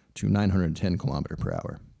hour to 910 km per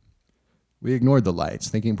hour. We ignored the lights,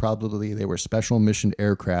 thinking probably they were special missioned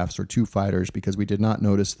aircrafts or two fighters because we did not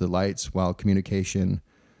notice the lights while communication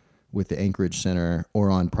with the Anchorage Center or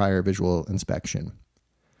on prior visual inspection.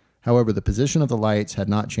 However, the position of the lights had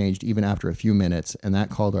not changed even after a few minutes, and that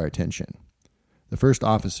called our attention. The first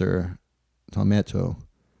officer, Tometo,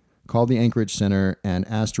 called the Anchorage Center and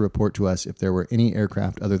asked to report to us if there were any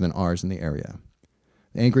aircraft other than ours in the area.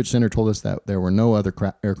 The Anchorage Center told us that there were no other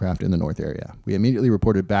aircraft in the north area. We immediately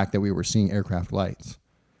reported back that we were seeing aircraft lights.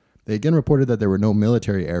 They again reported that there were no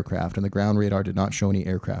military aircraft, and the ground radar did not show any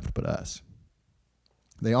aircraft but us.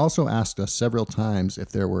 They also asked us several times if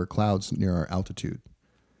there were clouds near our altitude.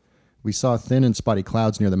 We saw thin and spotty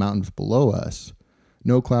clouds near the mountains below us,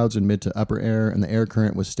 no clouds in mid to upper air, and the air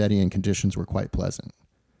current was steady and conditions were quite pleasant.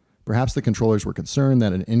 Perhaps the controllers were concerned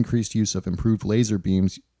that an increased use of improved laser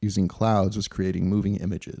beams using clouds was creating moving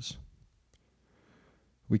images.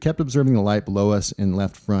 We kept observing the light below us in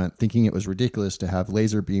left front, thinking it was ridiculous to have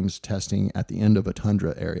laser beams testing at the end of a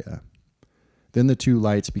tundra area. Then the two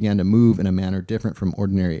lights began to move in a manner different from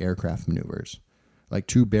ordinary aircraft maneuvers, like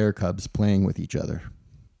two bear cubs playing with each other.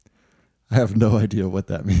 I have no idea what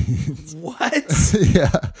that means. What?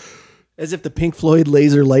 Yeah. As if the Pink Floyd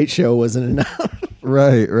laser light show wasn't enough.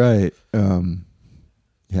 Right.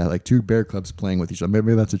 Yeah, like two bear cubs playing with each other.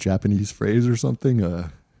 Maybe that's a Japanese phrase or something.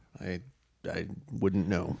 I wouldn't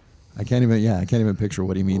know. I can't even picture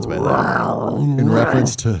what he means by that in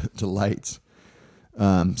reference to lights.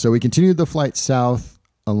 So we continued the flight south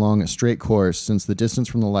along a straight course since the distance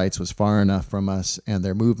from the lights was far enough from us and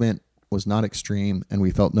their movement was not extreme and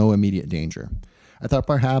we felt no immediate danger. I thought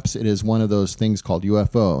perhaps it is one of those things called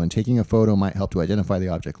UFO, and taking a photo might help to identify the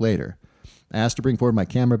object later. I asked to bring forward my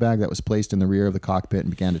camera bag that was placed in the rear of the cockpit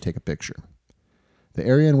and began to take a picture. The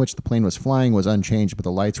area in which the plane was flying was unchanged, but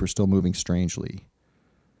the lights were still moving strangely.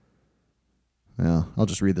 Well, I'll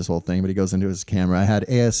just read this whole thing, but he goes into his camera. I had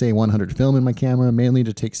ASA 100 film in my camera, mainly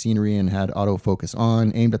to take scenery, and had autofocus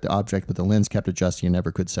on, aimed at the object, but the lens kept adjusting and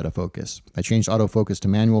never could set a focus. I changed autofocus to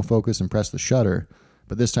manual focus and pressed the shutter,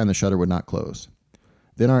 but this time the shutter would not close.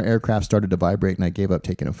 Then our aircraft started to vibrate and I gave up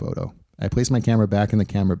taking a photo. I placed my camera back in the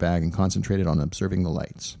camera bag and concentrated on observing the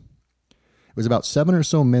lights. It was about 7 or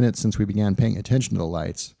so minutes since we began paying attention to the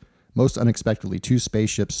lights. Most unexpectedly, two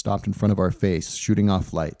spaceships stopped in front of our face, shooting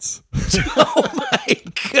off lights. Oh my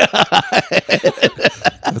God.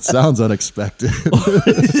 That sounds unexpected.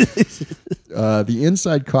 The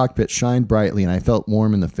inside cockpit shined brightly and I felt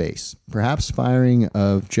warm in the face. Perhaps firing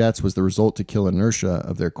of jets was the result to kill inertia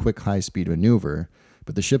of their quick high-speed maneuver,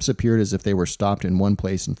 but the ships appeared as if they were stopped in one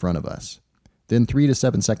place in front of us. Then 3 to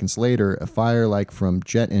 7 seconds later, a fire like from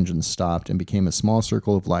jet engines stopped and became a small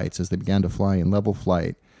circle of lights as they began to fly in level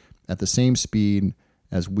flight at the same speed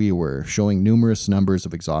as we were, showing numerous numbers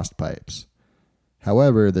of exhaust pipes.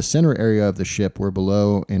 However, the center area of the ship where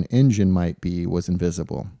below an engine might be was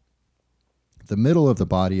invisible. The middle of the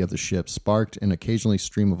body of the ship sparked an occasionally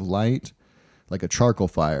stream of light, like a charcoal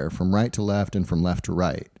fire, from right to left and from left to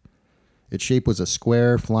right. Its shape was a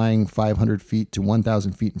square flying 500 feet to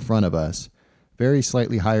 1,000 feet in front of us, very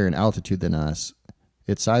slightly higher in altitude than us.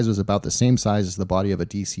 Its size was about the same size as the body of a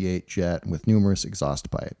DC-8 jet with numerous exhaust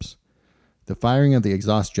pipes. The firing of the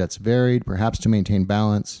exhaust jets varied, perhaps to maintain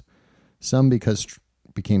balance, some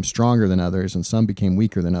became stronger than others and some became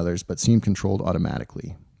weaker than others, but seemed controlled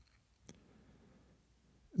automatically.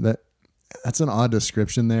 That's an odd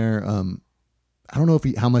description there. I don't know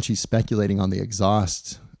how much he's speculating on the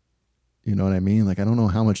exhaust. You know what I mean? Like, I don't know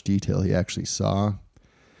how much detail he actually saw.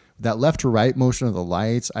 That left to right motion of the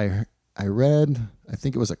lights, I read, I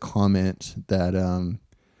think it was a comment that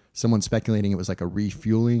someone speculating it was like a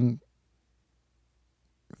refueling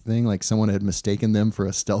thing, like someone had mistaken them for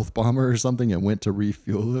a stealth bomber or something and went to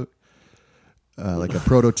refuel it. Like a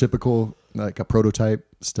prototype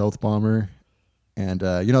stealth bomber. And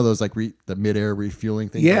those like the midair refueling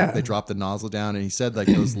things? Yeah. Like they drop the nozzle down, and he said like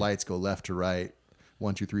those lights go left to right.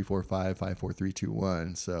 1, 2, 3, 4, 5, 5, 4, 3, 2,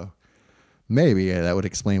 1. So maybe that would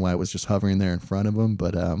explain why it was just hovering there in front of him.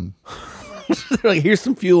 But like, here's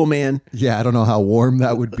some fuel, man. yeah, I don't know how warm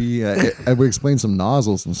that would be. I would explain some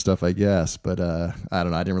nozzles and stuff, I guess. But I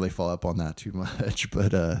don't know. I didn't really follow up on that too much.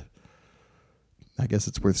 But I guess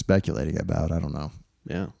it's worth speculating about. I don't know.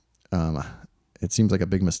 Yeah. It seems like a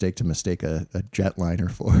big mistake to mistake a jetliner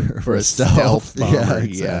for a stealth bomber. Yeah,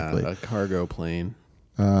 exactly. Yeah, a cargo plane.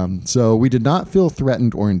 So we did not feel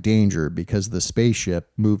threatened or in danger because the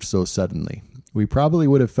spaceship moved so suddenly. We probably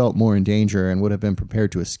would have felt more in danger and would have been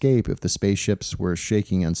prepared to escape if the spaceships were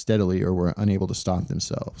shaking unsteadily or were unable to stop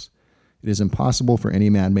themselves. It is impossible for any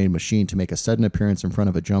man-made machine to make a sudden appearance in front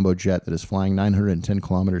of a jumbo jet that is flying 910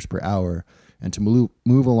 kilometers per hour and to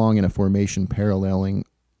move along in a formation paralleling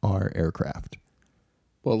our aircraft.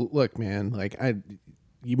 Well, look, man,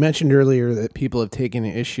 you mentioned earlier that people have taken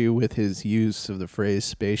issue with his use of the phrase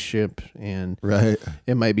spaceship, and right.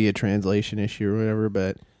 It might be a translation issue or whatever,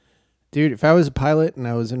 but dude, if I was a pilot and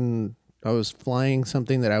I was flying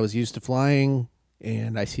something that I was used to flying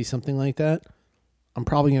and I see something like that, I'm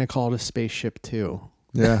probably going to call it a spaceship too.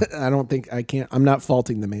 Yeah. I'm not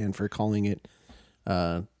faulting the man for calling it.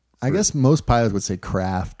 I guess most pilots would say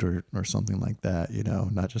craft or something like that,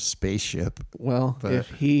 not just spaceship. Well,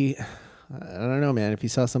 if he, I don't know, man, if he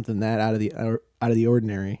saw something that out of the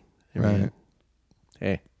ordinary, right?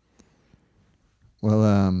 Hey.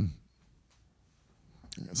 Well,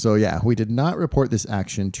 so yeah, we did not report this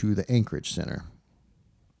action to the Anchorage Center.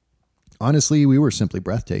 Honestly, we were simply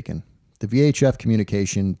breathtaking. The VHF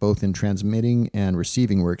communication, both in transmitting and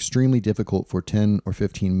receiving, were extremely difficult for 10 or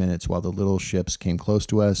 15 minutes while the little ships came close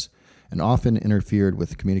to us and often interfered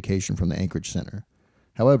with communication from the Anchorage Center.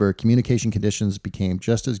 However, communication conditions became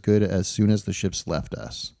just as good as soon as the ships left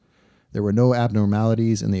us. There were no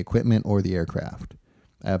abnormalities in the equipment or the aircraft.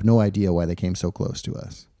 I have no idea why they came so close to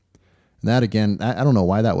us. And that, again, I don't know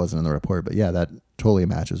why that wasn't in the report, but yeah, that totally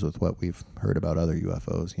matches with what we've heard about other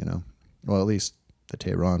UFOs, Well, at least the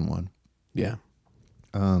Tehran one. Yeah.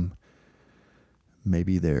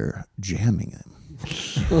 Maybe they're jamming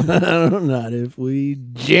him. Not if we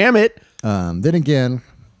jam it. Then again,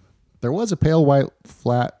 there was a pale white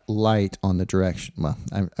flat light on the direction. Well,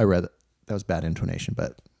 I read that. That was bad intonation,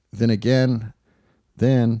 but then again,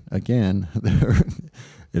 anyway,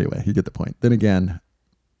 you get the point. Then again,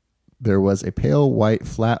 there was a pale white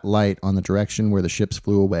flat light on the direction where the ships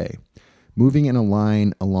flew away, moving in a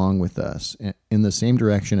line along with us, in the same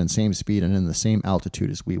direction and same speed and in the same altitude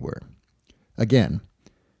as we were. Again,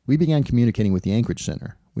 we began communicating with the Anchorage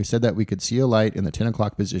Center. We said that we could see a light in the 10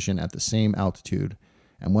 o'clock position at the same altitude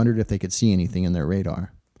and wondered if they could see anything in their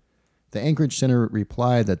radar. The Anchorage Center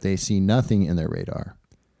replied that they see nothing in their radar.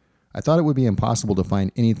 I thought it would be impossible to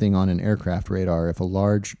find anything on an aircraft radar if a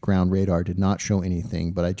large ground radar did not show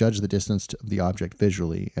anything, but I judged the distance of the object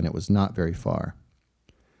visually, and it was not very far.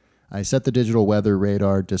 I set the digital weather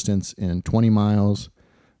radar distance in 20 miles,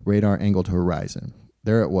 radar angle to horizon.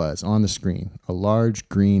 There it was, on the screen. A large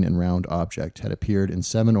green and round object had appeared in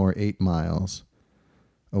 7 or 8 miles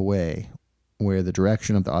away, where the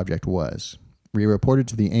direction of the object was. We reported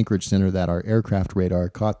to the Anchorage Center that our aircraft radar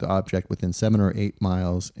caught the object within 7 or 8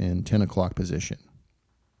 miles in 10 o'clock position.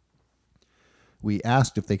 We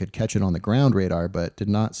asked if they could catch it on the ground radar, but did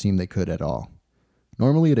not seem they could at all.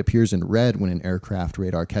 Normally it appears in red when an aircraft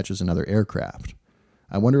radar catches another aircraft.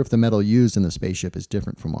 I wonder if the metal used in the spaceship is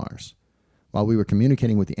different from ours. While we were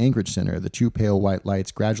communicating with the Anchorage Center, the two pale white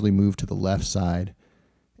lights gradually moved to the left side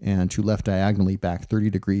and to left diagonally back 30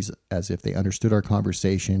 degrees as if they understood our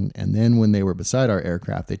conversation, and then when they were beside our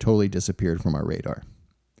aircraft, they totally disappeared from our radar.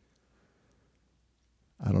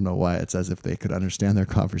 I don't know why it's as if they could understand their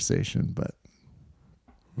conversation, but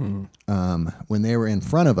when they were in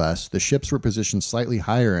front of us, the ships were positioned slightly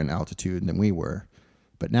higher in altitude than we were,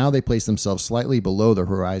 but now they placed themselves slightly below the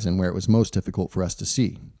horizon where it was most difficult for us to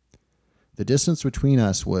see. The distance between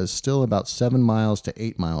us was still about 7 miles to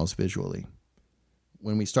 8 miles visually.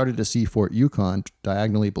 When we started to see Fort Yukon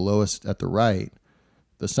diagonally below us at the right,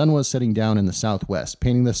 the sun was setting down in the southwest,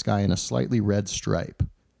 painting the sky in a slightly red stripe,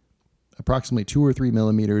 approximately 2 or 3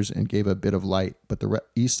 millimeters, and gave a bit of light, but the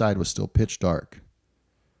east side was still pitch dark.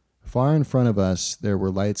 Far in front of us, there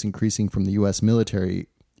were lights increasing from the U.S. military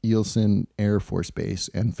Eielson Air Force Base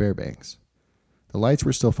and Fairbanks. The lights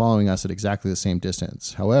were still following us at exactly the same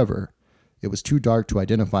distance. However, it was too dark to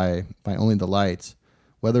identify by only the lights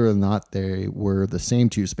whether or not they were the same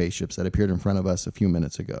 2 spaceships that appeared in front of us a few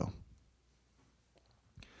minutes ago.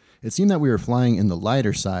 It seemed that we were flying in the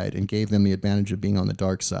lighter side and gave them the advantage of being on the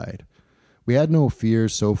dark side. We had no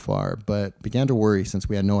fears so far, but began to worry since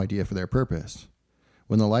we had no idea for their purpose.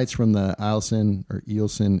 When the lights from the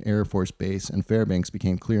Eielson Air Force Base and Fairbanks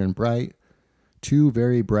became clear and bright, 2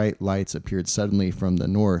 very bright lights appeared suddenly from the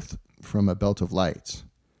north from a belt of lights,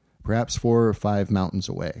 perhaps 4 or 5 mountains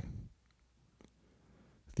away.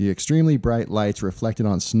 The extremely bright lights reflected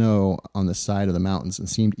on snow on the side of the mountains and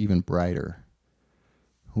seemed even brighter.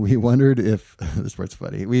 We wondered if this part's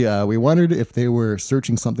funny. We wondered if they were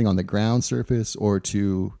searching something on the ground surface or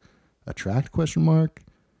to attract ?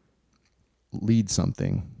 Lead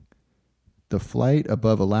something. The flight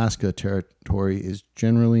above Alaska territory is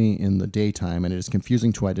generally in the daytime, and it is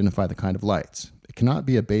confusing to identify the kind of lights. It cannot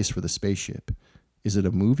be a base for the spaceship. Is it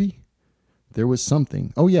a movie? There was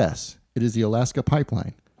something. Oh yes, it is the Alaska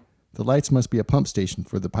pipeline. The lights must be a pump station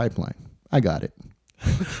for the pipeline. I got it.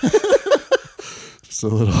 Just a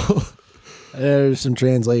little. There's some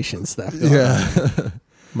translation stuff. Yeah.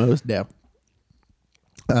 Most def.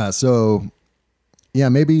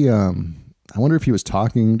 Maybe I wonder if he was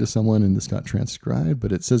talking to someone and this got transcribed,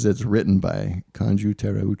 but it says it's written by Kanju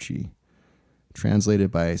Terauchi,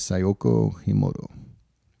 translated by Sayoko Himoto.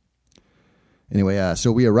 Anyway,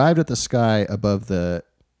 so we arrived at the sky above the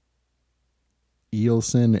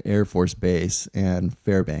Eielson Air Force Base and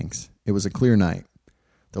Fairbanks. It was a clear night.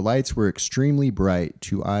 The lights were extremely bright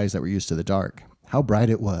to eyes that were used to the dark. How bright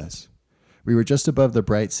it was. We were just above the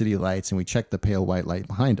bright city lights, and we checked the pale white light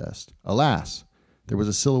behind us. Alas, there was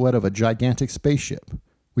a silhouette of a gigantic spaceship.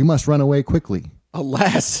 We must run away quickly.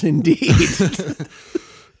 Alas, indeed.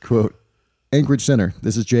 Quote, Anchorage Center,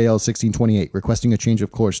 this is JL 1628, requesting a change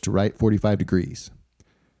of course to right 45 degrees.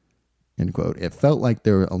 End quote. It felt like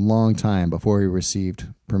there was a long time before we received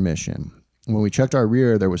permission. When we checked our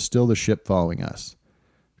rear, there was still the ship following us.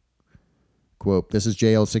 Quote, this is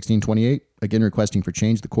JL 1628, again requesting for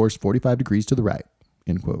change the course 45 degrees to the right.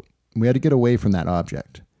 End quote. We had to get away from that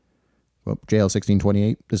object. Well, JL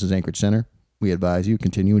 1628, this is Anchorage Center. We advise you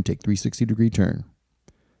continue and take 360-degree turn.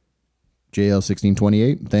 JL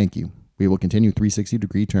 1628, thank you. We will continue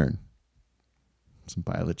 360-degree turn. Some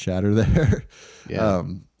pilot chatter there. Yeah.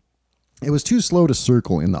 It was too slow to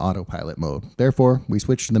circle in the autopilot mode. Therefore, we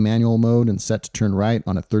switched to the manual mode and set to turn right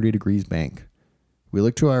on a 30 degrees bank. We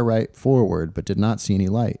looked to our right forward, but did not see any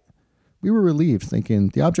light. We were relieved, thinking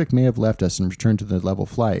the object may have left us and returned to the level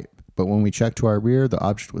flight, but when we checked to our rear, the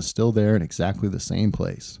object was still there in exactly the same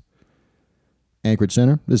place. Anchorage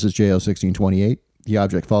Center, this is JL 1628. The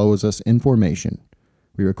object follows us in formation.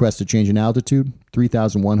 We request a change in altitude,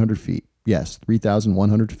 3,100 feet. Yes,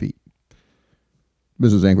 3,100 feet.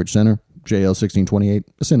 This is Anchorage Center, JL 1628.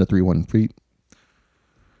 Ascend to 3,100 feet.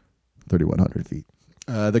 3,100 feet.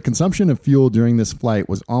 The consumption of fuel during this flight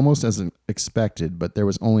was almost as expected, but there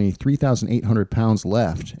was only 3,800 pounds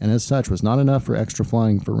left, and as such was not enough for extra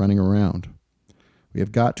flying for running around. We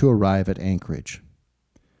have got to arrive at Anchorage.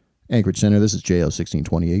 Anchorage Center, this is JL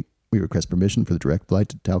 1628. We request permission for the direct flight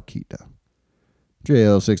to Talkeetna.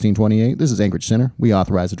 JL 1628, this is Anchorage Center. We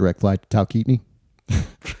authorize a direct flight to Talkeetna.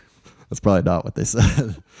 That's probably not what they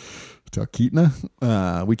said.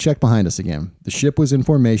 Talkeetna. We checked behind us again. The ship was in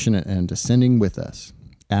formation and ascending with us.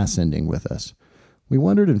 We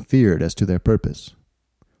wondered and feared as to their purpose.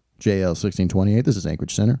 JL 1628, this is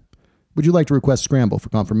Anchorage Center. Would you like to request scramble for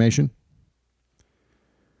confirmation?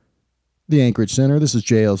 The Anchorage Center, this is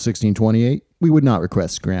JL 1628. We would not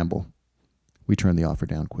request scramble. We turned the offer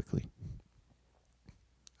down quickly.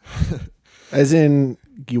 As in,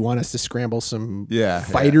 you want us to scramble some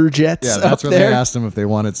fighter jets? Yeah, that's up when there? they asked them if they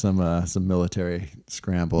wanted some military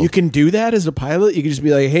scramble. You can do that as a pilot. You can just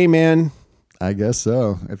be like, "Hey, man, I guess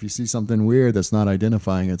so. If you see something weird that's not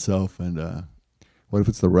identifying itself, and what if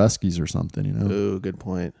it's the Ruskies or something, you know? Oh, good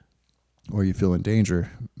point. Or you feel in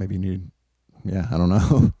danger. Maybe you need, I don't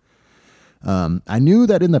know. I knew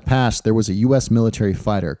that in the past there was a U.S. military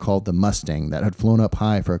fighter called the Mustang that had flown up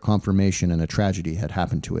high for a confirmation and a tragedy had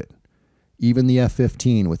happened to it. Even the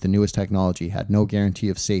F-15 with the newest technology had no guarantee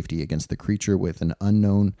of safety against the creature with an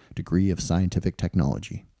unknown degree of scientific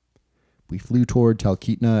technology. We flew toward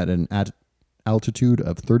Talkeetna at an altitude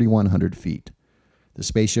of 3,100 feet. The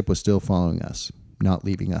spaceship was still following us, not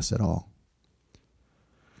leaving us at all.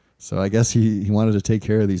 So I guess he wanted to take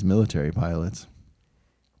care of these military pilots.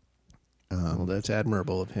 Well, that's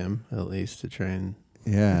admirable of him, at least, to try and...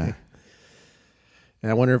 Yeah. And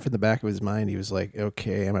I wonder if in the back of his mind he was like,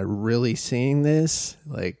 okay, am I really seeing this?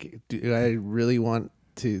 Like, do I really want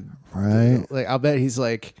to... Right. Like, I'll bet he's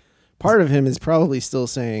like... Part of him is probably still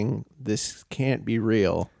saying, this can't be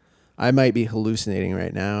real. I might be hallucinating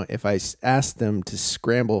right now. If I ask them to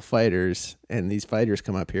scramble fighters and these fighters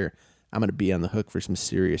come up here, I'm going to be on the hook for some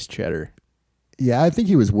serious cheddar. Yeah, I think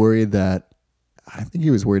he was worried about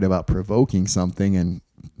provoking something and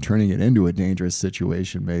turning it into a dangerous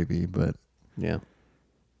situation maybe, but... Yeah.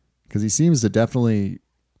 Because he seems to definitely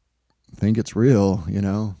think it's real, you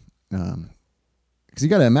know? Because you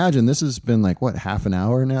got to imagine this has been like, what, half an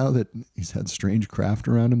hour now that he's had strange craft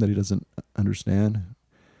around him that he doesn't understand.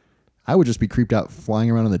 I would just be creeped out flying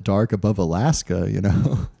around in the dark above Alaska, you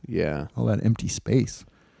know? Yeah. All that empty space.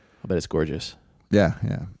 I bet it's gorgeous. Yeah.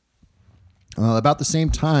 About the same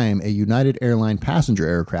time, a United Airlines passenger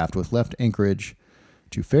aircraft with left Anchorage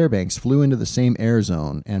to Fairbanks flew into the same air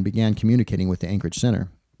zone and began communicating with the Anchorage Center.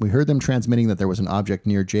 We heard them transmitting that there was an object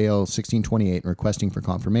near JL 1628 and requesting for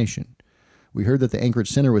confirmation. We heard that the Anchorage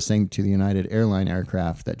Center was saying to the United Airlines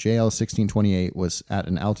aircraft that JL 1628 was at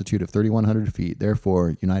an altitude of 3,100 feet.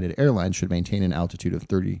 Therefore, United Airlines should maintain an altitude of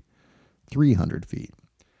 3,300 feet.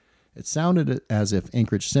 It sounded as if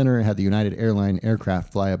Anchorage Center had the United Airlines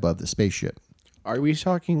aircraft fly above the spaceship. Are you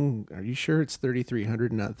sure it's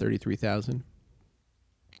 3,300 and not 33,000?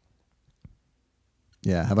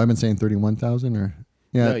 Yeah. Have I been saying 31,000 or?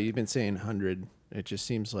 Yeah. No, you've been saying 100. It just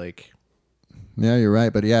seems like... Yeah, you're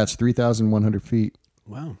right. But yeah, it's 3,100 feet.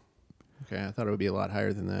 Wow. Okay, I thought it would be a lot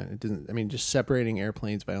higher than that. It doesn't. I mean, just separating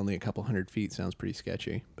airplanes by only a couple hundred feet sounds pretty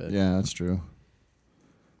sketchy. But yeah, that's true.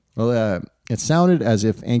 Well, it sounded as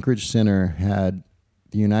if Anchorage Center had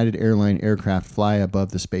the United Airlines aircraft fly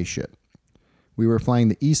above the spaceship. We were flying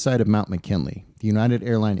the east side of Mount McKinley. The United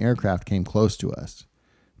Airlines aircraft came close to us.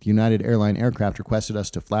 The United Airlines aircraft requested us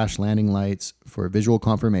to flash landing lights for visual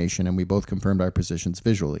confirmation, and we both confirmed our positions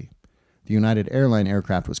visually. The United Airlines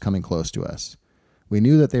aircraft was coming close to us. We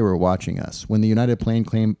knew that they were watching us. When the United plane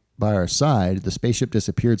came by our side, the spaceship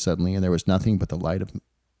disappeared suddenly, and there was nothing but the light of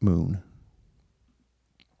moon.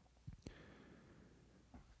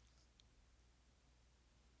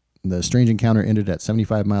 The strange encounter ended at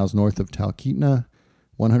 75 miles north of Talkeetna,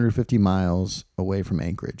 150 miles away from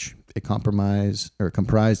Anchorage. It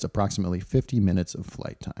comprised approximately 50 minutes of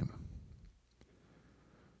flight time.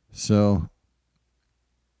 So,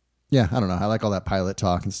 yeah, I don't know. I like all that pilot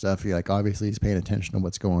talk and stuff. Obviously he's paying attention to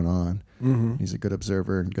what's going on. Mm-hmm. He's a good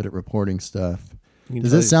observer and good at reporting stuff.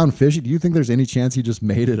 Does this sound fishy? Do you think there's any chance he just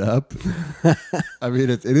made it up? I mean,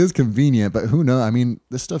 it is convenient, but who knows? I mean,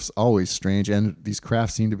 this stuff's always strange, and these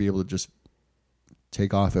crafts seem to be able to just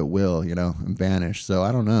take off at will, you know, and vanish. So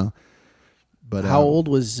I don't know. But how old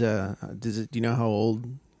was? Do you know how old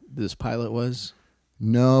this pilot was?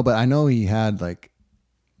 No, but I know he had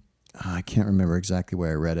I can't remember exactly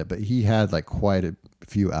where I read it, but he had quite a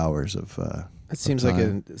few hours of. It seems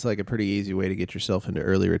like a pretty easy way to get yourself into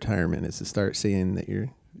early retirement is to start seeing that you're.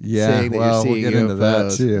 Saying that well, you're we'll get into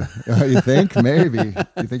that too. You think maybe?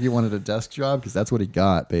 You think he wanted a desk job because that's what he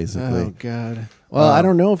got basically? Oh God. Well, I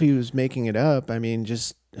don't know if he was making it up. I mean,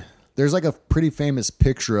 just. There's a pretty famous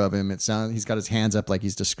picture of him. He's got his hands up like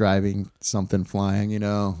he's describing something flying, you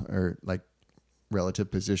know, or relative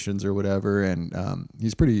positions or whatever. And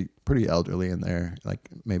he's pretty elderly in there.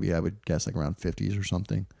 Maybe I would guess around 50s or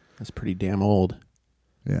something. That's pretty damn old.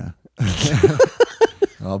 Yeah.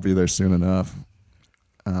 I'll be there soon enough.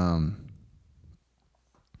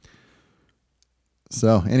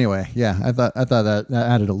 So anyway, yeah, I thought that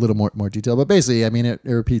added a little more detail, but basically, I mean, it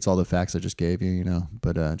repeats all the facts I just gave you, you know,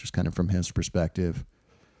 but just kind of from his perspective.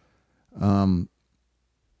 I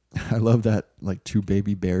love that, two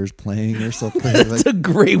baby bears playing or something. That's a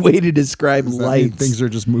great way to describe lights. Things are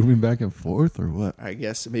just moving back and forth, or what? I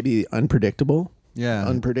guess maybe unpredictable. Yeah,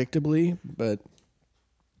 unpredictably, but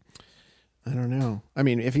I don't know. I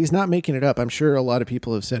mean, if he's not making it up, I'm sure a lot of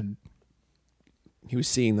people have said he was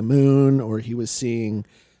seeing the moon, or he was seeing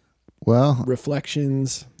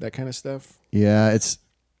reflections, that kind of stuff. Yeah,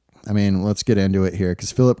 let's get into it here,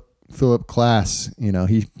 because Philip Klass,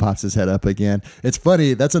 he pops his head up again. It's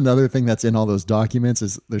funny. That's another thing that's in all those documents,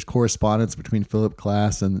 is there's correspondence between Philip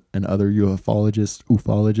Klass and other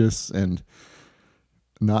ufologists, and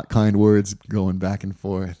not kind words going back and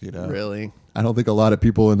forth, Really? I don't think a lot of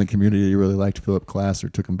people in the community really liked Philip Klass or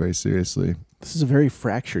took him very seriously. This is a very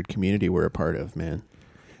fractured community we're a part of, man.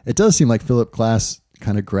 It does seem like Philip Klass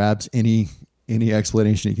kind of grabs any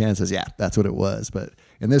explanation he can and says, yeah, that's what it was. But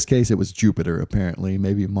in this case, it was Jupiter, apparently,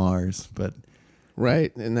 maybe Mars. But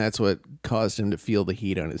right, and that's what caused him to feel the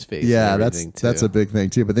heat on his face. Yeah, that's a big thing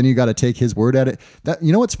too. But then you got to take his word at it.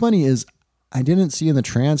 What's funny is I didn't see in the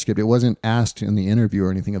transcript, it wasn't asked in the interview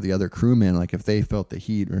or anything of the other crewmen, like if they felt the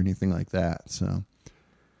heat or anything like that. So,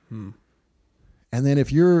 And then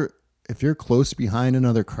if you're close behind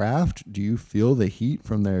another craft, do you feel the heat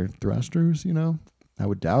from their thrusters? I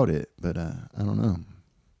would doubt it, but I don't know.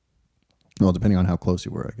 Well, depending on how close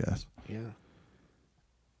you were, I guess. Yeah.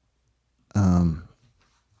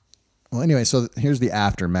 Well, anyway, so here's the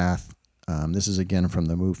aftermath. This is again from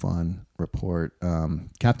the MUFON report.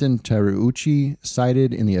 Captain Terauchi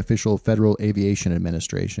cited in the official Federal Aviation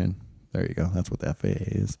Administration, there you go, that's what the FAA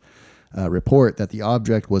is, report that the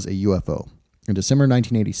object was a UFO. In December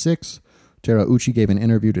 1986, Terauchi gave an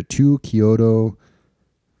interview to two Kyoto,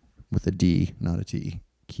 with a D, not a T,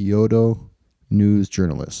 Kyoto news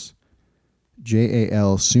journalists.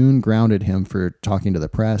 JAL soon grounded him for talking to the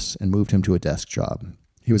press and moved him to a desk job.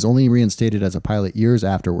 He was only reinstated as a pilot years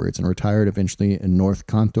afterwards and retired eventually in North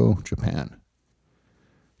Kanto, Japan.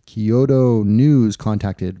 Kyoto News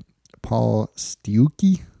contacted Paul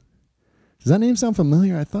Stiucke. Does that name sound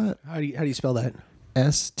familiar? I thought. How do you spell that?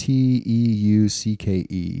 Steucke.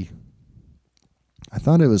 I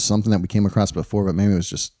thought it was something that we came across before, but maybe it was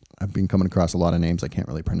just I've been coming across a lot of names I can't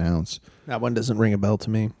really pronounce. That one doesn't ring a bell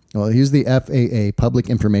to me. Well, he was the FAA Public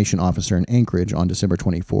Information Officer in Anchorage on December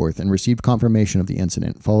 24th and received confirmation of the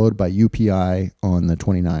incident, followed by UPI on the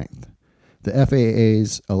 29th. The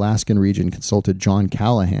FAA's Alaskan region consulted John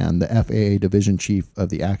Callahan, the FAA Division Chief of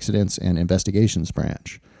the Accidents and Investigations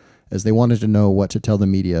Branch, as they wanted to know what to tell the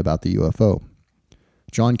media about the UFO.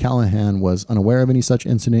 John Callahan was unaware of any such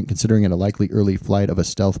incident, considering it a likely early flight of a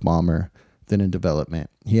stealth bomber then in development.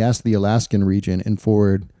 He asked the Alaskan region to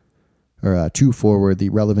forward the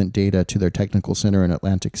relevant data to their technical center in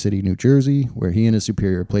Atlantic City, New Jersey, where he and his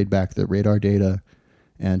superior played back the radar data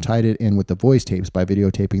and tied it in with the voice tapes by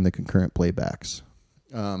videotaping the concurrent playbacks.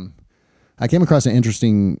 I came across an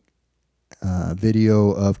interesting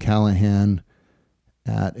video of Callahan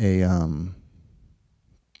at a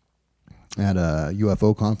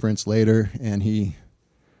UFO conference later, and he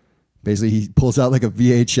pulls out like a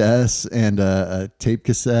VHS and a tape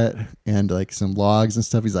cassette and like some logs and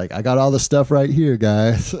stuff. He's like, I got all the stuff right here,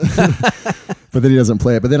 guys. But then he doesn't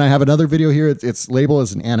play it. But then I have another video here. It's labeled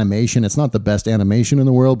as an animation. It's not the best animation in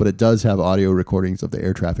the world, but it does have audio recordings of the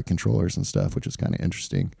air traffic controllers and stuff, which is kind of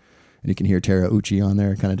interesting. And you can hear Terauchi on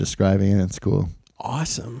there kind of describing it. It's cool.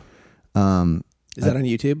 Awesome. Is that on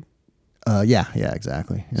YouTube? Yeah,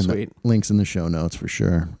 exactly. And Sweet. The links in the show notes for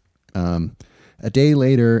sure. A day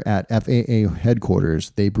later at FAA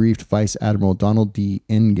headquarters, they briefed Vice Admiral Donald D.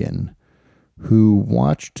 Engen, who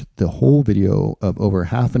watched the whole video of over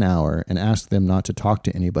half an hour and asked them not to talk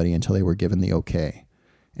to anybody until they were given the okay,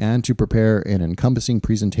 and to prepare an encompassing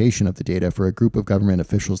presentation of the data for a group of government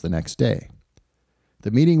officials the next day. The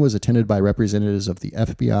meeting was attended by representatives of the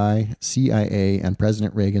FBI, CIA, and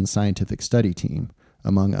President Reagan's scientific study team,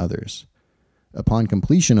 among others. Upon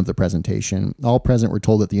completion of the presentation, all present were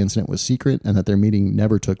told that the incident was secret and that their meeting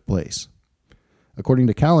never took place. According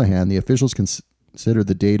to Callahan, the officials considered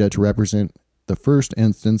the data to represent the first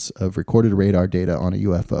instance of recorded radar data on a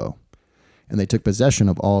UFO, and they took possession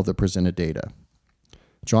of all of the presented data.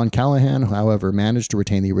 John Callahan, however, managed to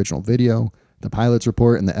retain the original video, the pilot's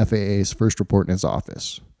report, and the FAA's first report in his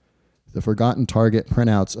office. The forgotten target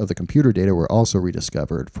printouts of the computer data were also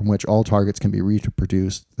rediscovered, from which all targets can be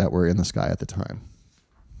reproduced that were in the sky at the time.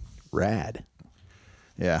 Rad.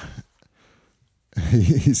 Yeah.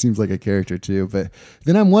 He seems like a character too. But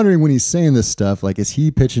then I'm wondering, when he's saying this stuff, like, is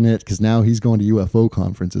he pitching it because now he's going to UFO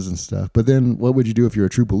conferences and stuff? But then what would you do if you're a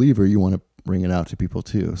true believer? You want to bring it out to people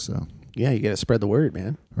too. So yeah, you got to spread the word,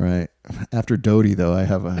 man. Right. After Doty, though, I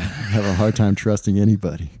have a hard time trusting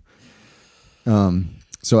anybody.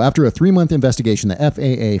 So after a 3-month investigation, the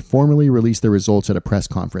FAA formally released the results at a press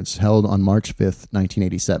conference held on March 5th,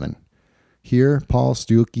 1987. Here, Paul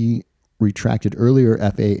Stiucke retracted earlier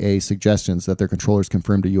FAA suggestions that their controllers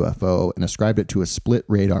confirmed a UFO and ascribed it to a split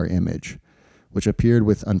radar image, which appeared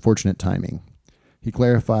with unfortunate timing. He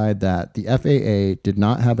clarified that the FAA did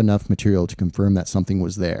not have enough material to confirm that something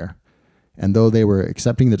was there, and though they were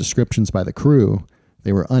accepting the descriptions by the crew,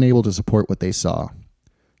 they were unable to support what they saw.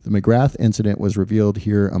 The McGrath incident was revealed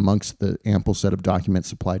here amongst the ample set of documents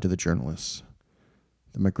supplied to the journalists.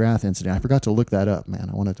 The McGrath incident, I forgot to look that up, man.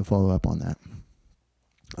 I wanted to follow up on that.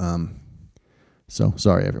 So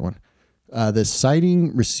sorry, everyone. The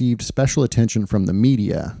sighting received special attention from the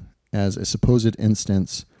media as a supposed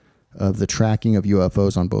instance of the tracking of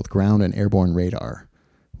UFOs on both ground and airborne radar,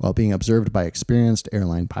 while being observed by experienced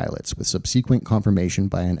airline pilots, with subsequent confirmation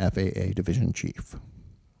by an FAA division chief.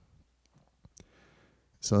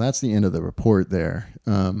 So that's the end of the report there.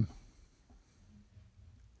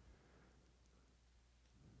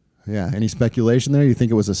 Yeah, any speculation there? You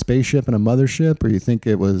think it was a spaceship and a mothership, or you think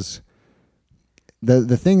it was...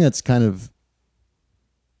 The thing that's kind of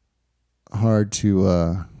hard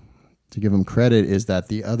to give them credit is that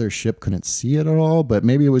the other ship couldn't see it at all, but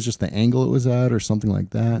maybe it was just the angle it was at or something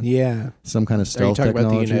like that. Yeah. Some kind of stealth technology. Are you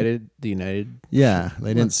talking technology. about the United? Yeah,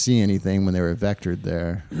 they didn't see anything when they were vectored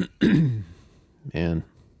there. Man.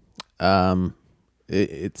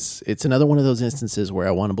 It's another one of those instances where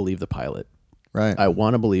I want to believe the pilot. Right. I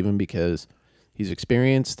want to believe him because he's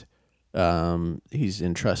experienced. He's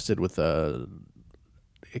entrusted with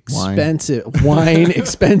expensive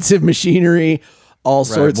machinery, all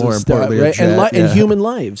sorts of stuff, right? And human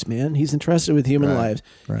lives, man. He's entrusted with human lives.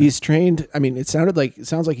 Right. He's trained. I mean, it sounds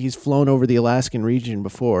like he's flown over the Alaskan region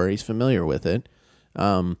before. He's familiar with it.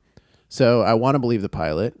 So I want to believe the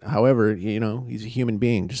pilot. However, he's a human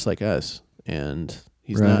being just like us, and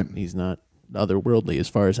he's not otherworldly as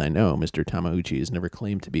far as I know. Mr. Tamauchi has never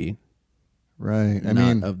claimed to be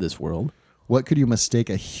not of this world. What could you mistake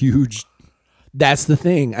a huge... That's the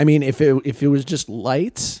thing. I mean, if it was just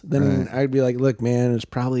lights, then I'd be like, look, man, it's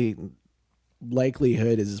probably...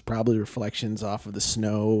 likelihood is probably reflections off of the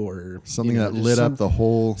snow or something that lit up the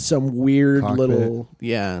whole... Some weird cockpit. little...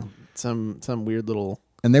 Yeah, some weird little...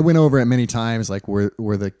 And they went over it many times, like was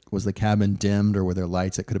the cabin dimmed or were there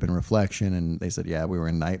lights that could have been reflection? And they said, yeah, we were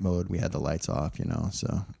in night mode. We had the lights off,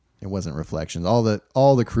 so it wasn't reflections. All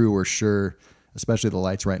the crew were sure, especially the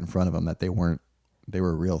lights right in front of them, that they were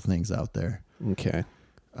real things out there. Okay.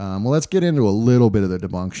 Well, let's get into a little bit of the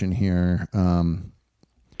debunction here.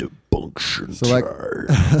 Debunction.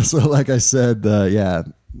 So like I said,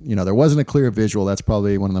 there wasn't a clear visual. That's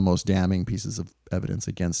probably one of the most damning pieces of evidence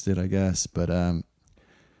against it, I guess. But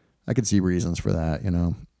I could see reasons for that.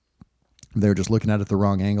 If they were just looking at it the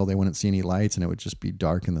wrong angle, they wouldn't see any lights, and it would just be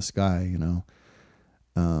dark in the sky.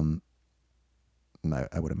 I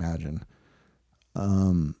would imagine.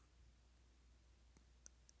 Captain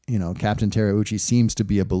Terauchi seems to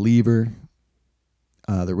be a believer.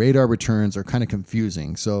 The radar returns are kind of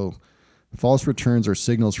confusing. So false returns or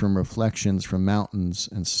signals from reflections from mountains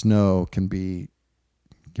and snow can be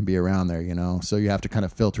around there, so you have to kind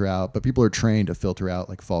of filter out, but people are trained to filter out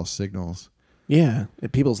like false signals. Yeah.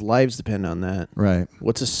 And people's lives depend on that. Right.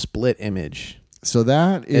 What's a split image? So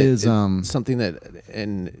that is something that,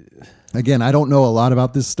 and again, I don't know a lot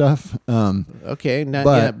about this stuff. Okay.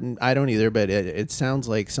 I don't either, but it sounds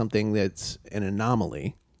like something that's an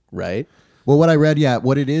anomaly, right? Well, what I read,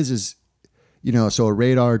 what it is, so a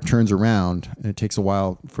radar turns around and it takes a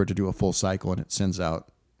while for it to do a full cycle and it sends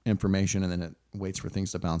out information and then it waits for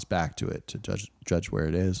things to bounce back to it to judge where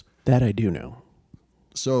it is. That I do know.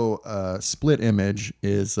 So split image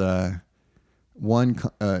is an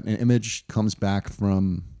image comes back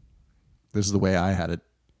from, this is the way I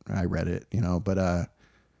read it, but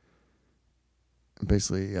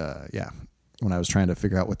basically, when I was trying to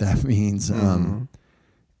figure out what that means,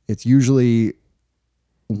 it's usually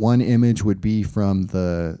one image would be from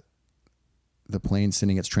the plane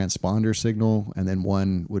sending its transponder signal, and then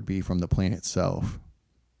one would be from the plane itself,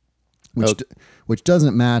 which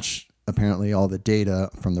doesn't match apparently all the data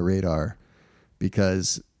from the radar,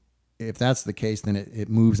 because if that's the case, then it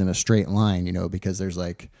moves in a straight line, because there's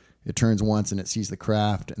it turns once and it sees the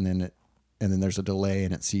craft, and then there's a delay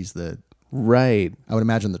and it sees the... Right. I would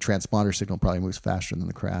imagine the transponder signal probably moves faster than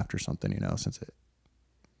the craft or something, since it...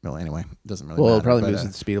 Well, anyway, it doesn't really matter. Well, it probably moves at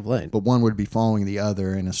the speed of light. But one would be following the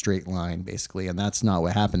other in a straight line, basically, and that's not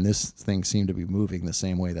what happened. This thing seemed to be moving the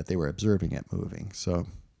same way that they were observing it moving. So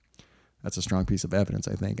that's a strong piece of evidence,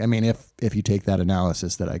 I think. I mean, if you take that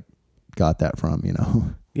analysis that I got that from,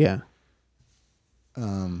 Yeah.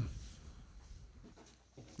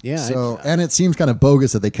 Yeah. So, and it seems kind of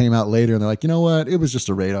bogus that they came out later and they're like, you know what? It was just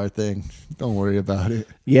a radar thing. Don't worry about it.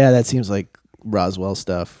 Yeah, that seems like Roswell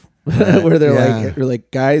stuff. Where they're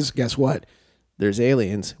like, guys, guess what? there's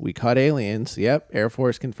aliens. We caught aliens. Yep, Air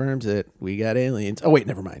Force confirms it. We got aliens. Oh wait,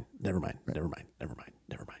 never mind.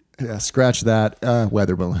 Yeah, scratch that.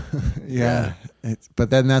 Weather balloon. Yeah. But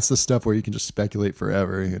then that's the stuff where you can just speculate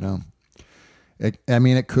forever, you know.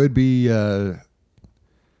 It could be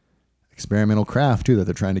experimental craft, too, that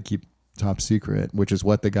they're trying to keep top secret, which is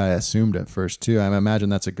what the guy assumed at first, too. I imagine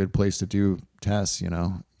that's a good place to do tests, you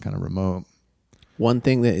know, kind of remote. One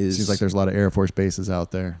thing that is... Seems like there's a lot of Air Force bases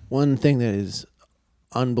out there. One thing that is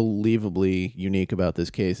unbelievably unique about this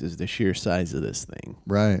case is the sheer size of this thing.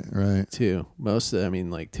 Right. Too. Most,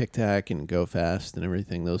 like Tic Tac and Go Fast and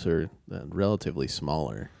everything, those are relatively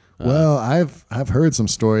smaller. Well, I've heard some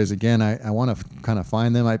stories. Again, I want to kind of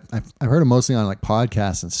find them. I've heard them mostly on like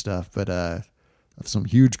podcasts and stuff, but of some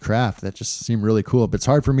huge craft that just seem really cool. But it's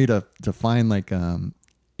hard for me to find like I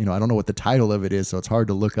don't know what the title of it is, so it's hard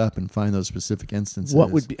to look up and find those specific instances.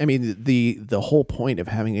 What would be? The whole point of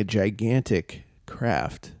having a gigantic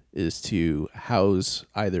craft is to house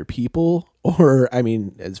either people or,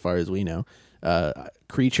 as far as we know,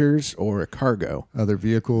 creatures or cargo, other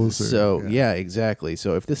vehicles. Yeah, exactly.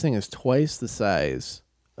 So if this thing is twice the size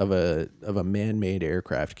of a man-made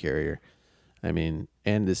aircraft carrier, and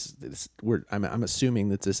I'm assuming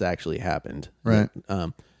that this actually happened, right?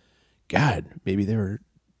 God, maybe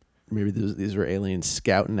these were aliens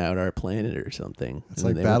scouting out our planet or something. It's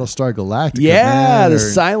like Battlestar Galactica. Yeah, the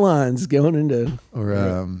Cylons going into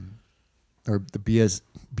or the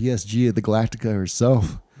BSG of the Galactica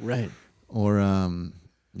herself, right? Or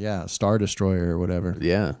Star Destroyer or whatever.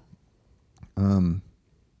 Yeah.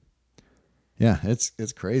 Yeah,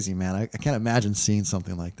 it's crazy, man. I can't imagine seeing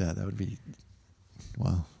something like that. That would be,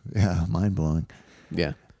 mind blowing.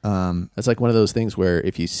 Yeah. It's like one of those things where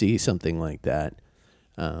if you see something like that,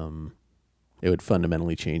 it would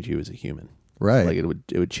fundamentally change you as a human. Right. Like it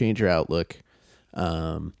would change your outlook.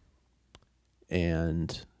 And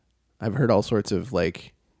I've heard all sorts of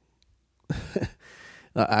like,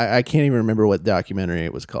 I can't even remember what documentary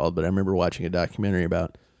it was called, but I remember watching a documentary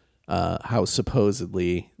about how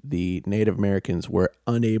supposedly the Native Americans were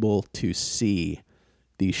unable to see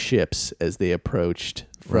these ships as they approached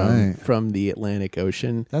from the Atlantic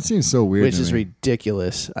Ocean. That seems so weird. Which is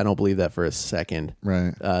ridiculous. I don't believe that for a second.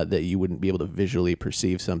 Right. That you wouldn't be able to visually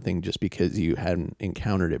perceive something just because you hadn't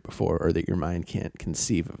encountered it before, or that your mind can't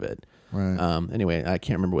conceive of it. Right. Anyway, I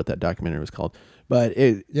can't remember what that documentary was called. But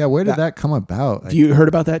where did that come about? You heard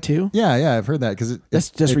about that too? Yeah, I've heard that because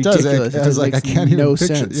that's just ridiculous. I was like, I can't even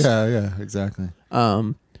picture. Sense. Yeah, exactly.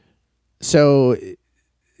 So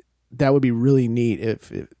that would be really neat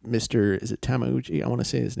if Mr. Is it Tamauchi? I want to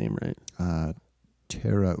say his name right.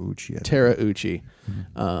 Terauchi. Terauchi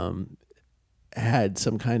had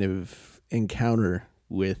some kind of encounter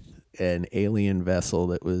with an alien vessel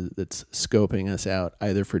that's scoping us out,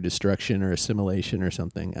 either for destruction or assimilation or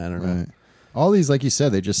something. I don't know. All these, like you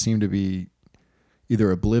said, they just seem to be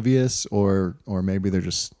either oblivious or maybe they're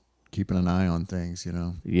just keeping an eye on things, you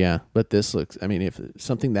know? Yeah, but this looks, if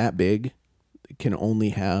something that big can only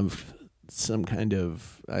have some kind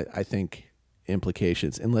of, I think,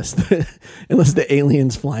 implications, unless the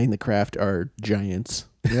aliens flying the craft are giants.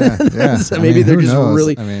 Yeah. So maybe they're just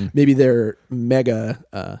really, maybe they're megafauna.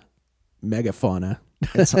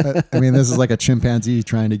 This is like a chimpanzee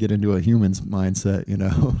trying to get into a human's mindset, you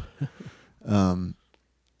know?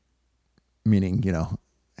 Meaning,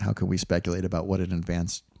 how can we speculate about what an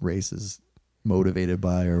advanced race is motivated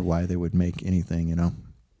by or why they would make anything,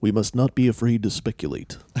 We must not be afraid to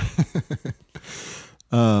speculate.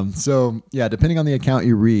 Depending on the account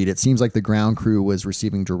you read, it seems like the ground crew was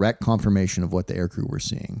receiving direct confirmation of what the air crew were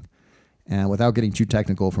seeing. And without getting too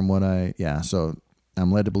technical from so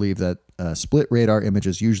I'm led to believe that a split radar image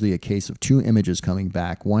is usually a case of two images coming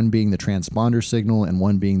back, one being the transponder signal and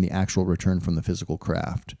one being the actual return from the physical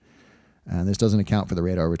craft. And this doesn't account for the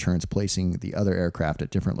radar returns placing the other aircraft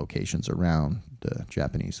at different locations around the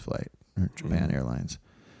Japanese flight, or Japan Airlines.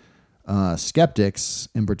 Skeptics,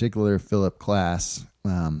 in particular Philip Klass,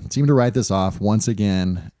 seem to write this off once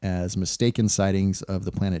again as mistaken sightings of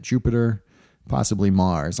the planet Jupiter, possibly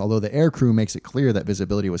Mars, although the air crew makes it clear that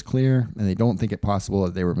visibility was clear and they don't think it possible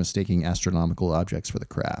that they were mistaking astronomical objects for the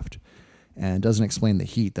craft, and doesn't explain the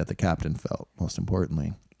heat that the captain felt, most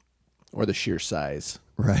importantly. Or the sheer size.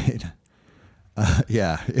 Right.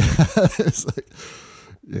 It's like,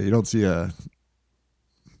 you don't see a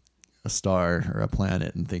star or a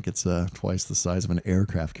planet and think it's twice the size of an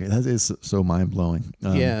aircraft carrier. That is so mind-blowing.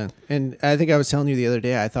 And I think I was telling you the other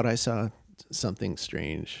day, I thought I saw something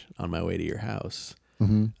strange on my way to your house.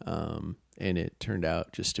 Mm-hmm. And it turned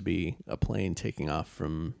out just to be a plane taking off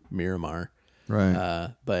from Miramar.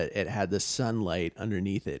 But it had the sunlight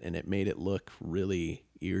underneath it, and it made it look really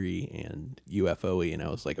eerie and UFO-y. And I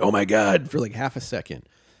was like, oh my God, for like half a second,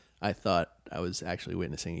 I thought I was actually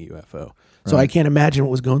witnessing a UFO. So I can't imagine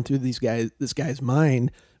what was going through this guy's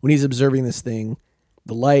mind when he's observing this thing,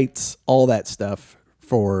 the lights, all that stuff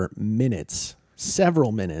for minutes.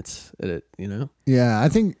 Several minutes at it, Yeah, I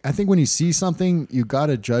think when you see something, you got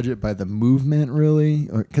to judge it by the movement, really,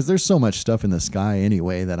 because there's so much stuff in the sky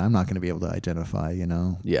anyway that I'm not going to be able to identify,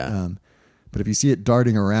 Yeah. But if you see it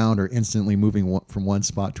darting around or instantly moving from one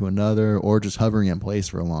spot to another, or just hovering in place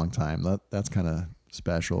for a long time, that's kind of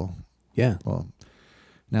special. Yeah. Well,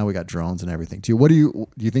 now we got drones and everything too. What do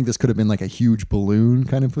you think this could have been like a huge balloon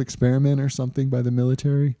kind of experiment or something by the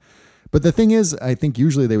military? But the thing is, I think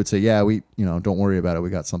usually they would say, yeah, we, don't worry about it. We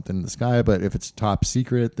got something in the sky. But if it's top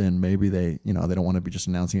secret, then maybe they don't want to be just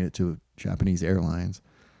announcing it to Japanese airlines.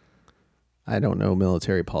 I don't know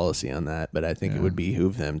military policy on that, but I think it would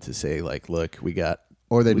behoove them to say, like, look, we got...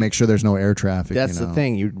 Or they'd make sure there's no air traffic. That's the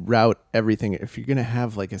thing. You route everything. If you're going to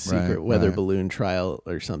have like a secret weather balloon trial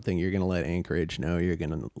or something, you're going to let Anchorage know. You're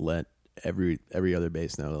going to let every other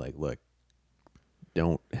base know, like, look,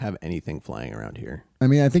 don't have anything flying around here. I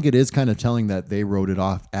mean, I think it is kind of telling that they wrote it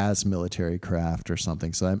off as military craft or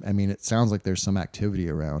something. So, I mean, it sounds like there's some activity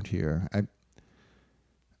around here. I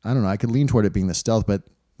don't know. I could lean toward it being the stealth, but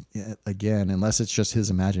again, unless it's just his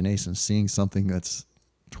imagination seeing something that's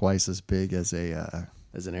twice as big as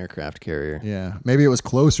as an aircraft carrier. Yeah. Maybe it was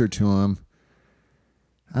closer to him.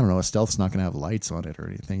 I don't know. A stealth's not going to have lights on it or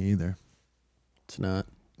anything either. It's not.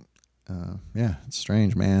 Yeah, it's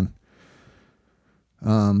strange, man.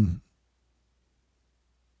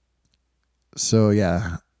 So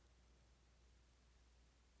yeah.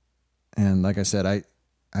 And like I said, I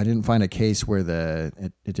didn't find a case where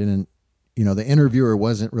it didn't, the interviewer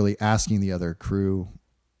wasn't really asking the other crew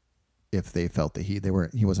if they felt the heat.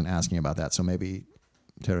 He wasn't asking about that. So maybe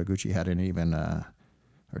Teraguchi hadn't even, or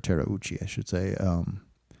Terauchi, I should say,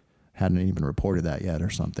 hadn't even reported that yet or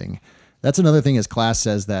something. That's another thing. His class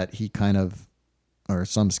says that he kind of, or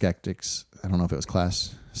some skeptics, I don't know if it was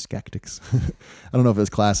class skeptics. I don't know if it was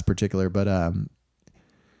class particular, but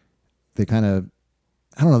they kind of,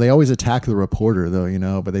 I don't know, they always attack the reporter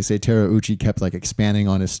though, but they say Terauchi kept like expanding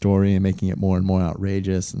on his story and making it more and more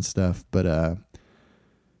outrageous and stuff. But, I'm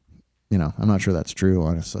not sure that's true,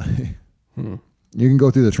 honestly. You can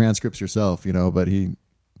go through the transcripts yourself, but I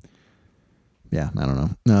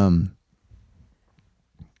don't know.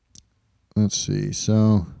 Let's see.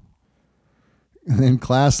 So then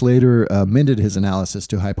class later amended his analysis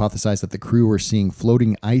to hypothesize that the crew were seeing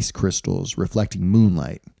floating ice crystals reflecting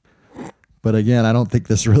moonlight. But again, I don't think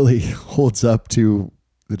this really holds up to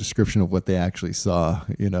the description of what they actually saw,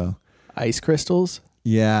 Ice crystals?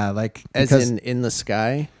 Yeah, like as in the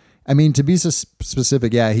sky? I mean, to be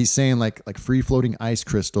specific, yeah, he's saying like free floating ice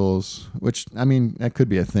crystals, which I mean, that could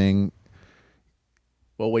be a thing.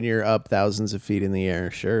 Well, when you're up thousands of feet in the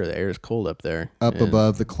air, sure, the air is cold up there. Up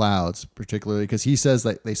above the clouds, particularly, because he says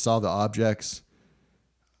that they saw the objects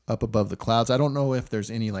up above the clouds. I don't know if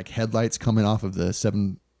there's any like headlights coming off of the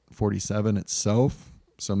 747 itself,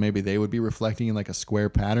 so maybe they would be reflecting in like a square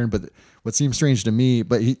pattern. But what seems strange to me,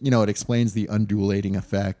 but it explains the undulating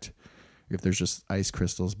effect if there's just ice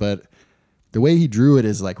crystals. But the way he drew it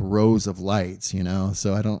is like rows of lights,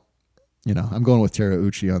 so I don't. I'm going with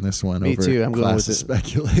Terauchi on this one. Me over too. I'm going with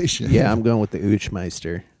speculation. Yeah, I'm going with the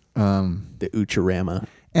Uchmeister, the Ucharama.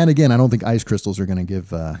 And again, I don't think ice crystals are going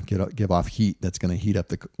to give off heat that's going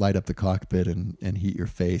to light up the cockpit and heat your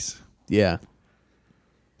face. Yeah.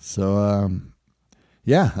 So,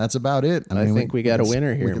 that's about it. I think we got a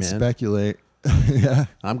winner here, man. We can speculate. Yeah.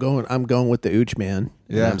 I'm going with the Uch man.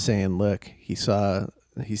 Yeah. And I'm saying, look, he saw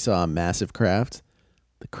a massive craft.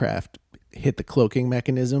 The craft hit the cloaking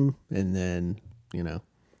mechanism, and then,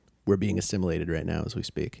 we're being assimilated right now as we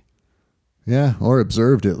speak. Yeah, or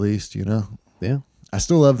observed at least, Yeah. I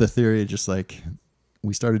still love the theory, just like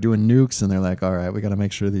we started doing nukes and they're like, all right, we got to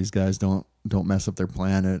make sure these guys don't mess up their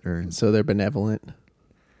planet. Or so they're benevolent?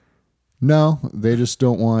 No, they just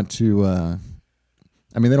don't want to,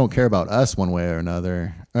 they don't care about us one way or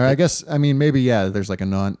another. Or I guess, maybe, there's like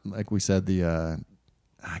like we said, the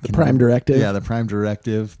prime directive. Yeah, the prime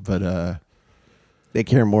directive, but they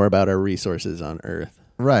care more about our resources on Earth.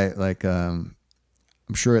 Right. Like, I'm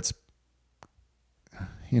sure it's,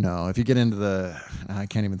 if you get into I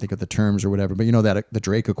can't even think of the terms or whatever, but that the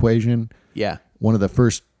Drake equation. Yeah. One of the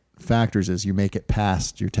first factors is you make it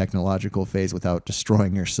past your technological phase without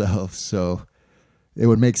destroying yourself. So it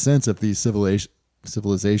would make sense if these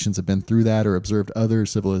civilizations have been through that or observed other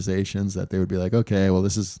civilizations, that they would be like, okay, well,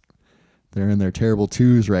 this is they're in their terrible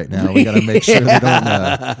twos right now. We got to make sure they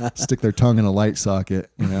don't stick their tongue in a light socket,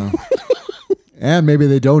 you know. And maybe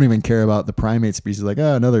they don't even care about the primate species. Like,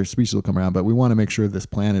 oh, another species will come around, but we want to make sure this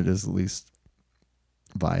planet is at least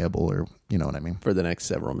viable, or you know what I mean, for the next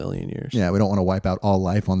several million years. Yeah, we don't want to wipe out all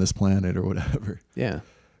life on this planet or whatever. Yeah,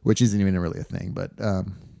 which isn't even really a thing. But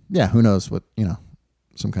yeah, who knows what, you know,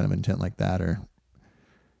 some kind of intent like that, or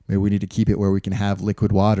maybe we need to keep it where we can have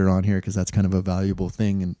liquid water on here because that's kind of a valuable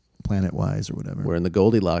thing and planet-wise or whatever. We're in the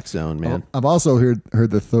Goldilocks zone, man. I've also heard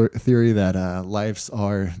the theory that lives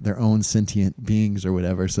are their own sentient beings or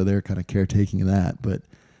whatever, so they're kind of caretaking that, but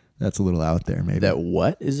that's a little out there maybe. That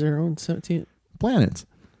what is their own sentient? Planets.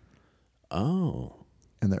 Oh.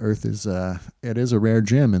 And the Earth is it is a rare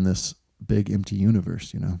gem in this big empty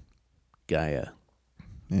universe, you know. Gaia.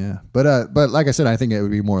 Yeah. But like I said, I think it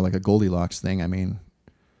would be more like a Goldilocks thing. I mean,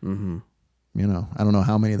 you know, I don't know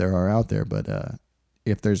how many there are out there, but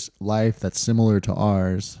if there's life that's similar to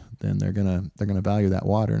ours, then they're gonna value that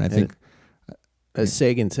water. And I think, as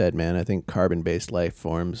Sagan said, man, I think carbon-based life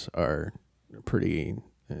forms are pretty.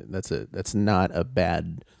 That's not a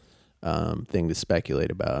bad thing to speculate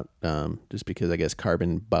about. Just because I guess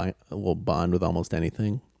carbon will bond with almost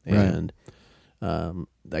anything, and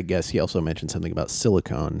I guess he also mentioned something about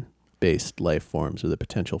silicone-based life forms or the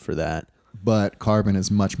potential for that. But carbon is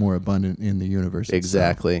much more abundant in the universe itself.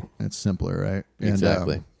 Exactly. It's simpler, right?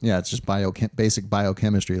 Exactly. And, yeah, it's just basic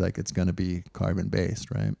biochemistry. Like it's going to be carbon-based,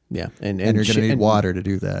 right? Yeah. And you're going to need water to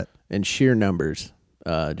do that. And sheer numbers,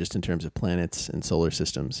 just in terms of planets and solar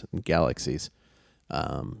systems and galaxies,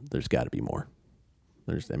 there's got to be more.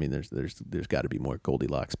 There's got to be more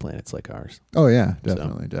Goldilocks planets like ours. Oh, yeah,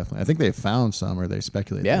 definitely. I think they found some, or they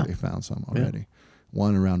speculate that they found some already. Yeah.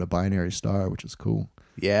 One around a binary star, which is cool.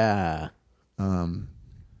 Yeah.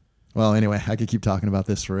 Well, anyway, I could keep talking about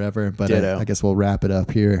this forever, but I guess we'll wrap it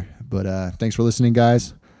up here. But thanks for listening,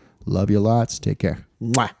 guys. Love you lots. Take care.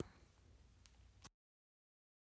 Mwah.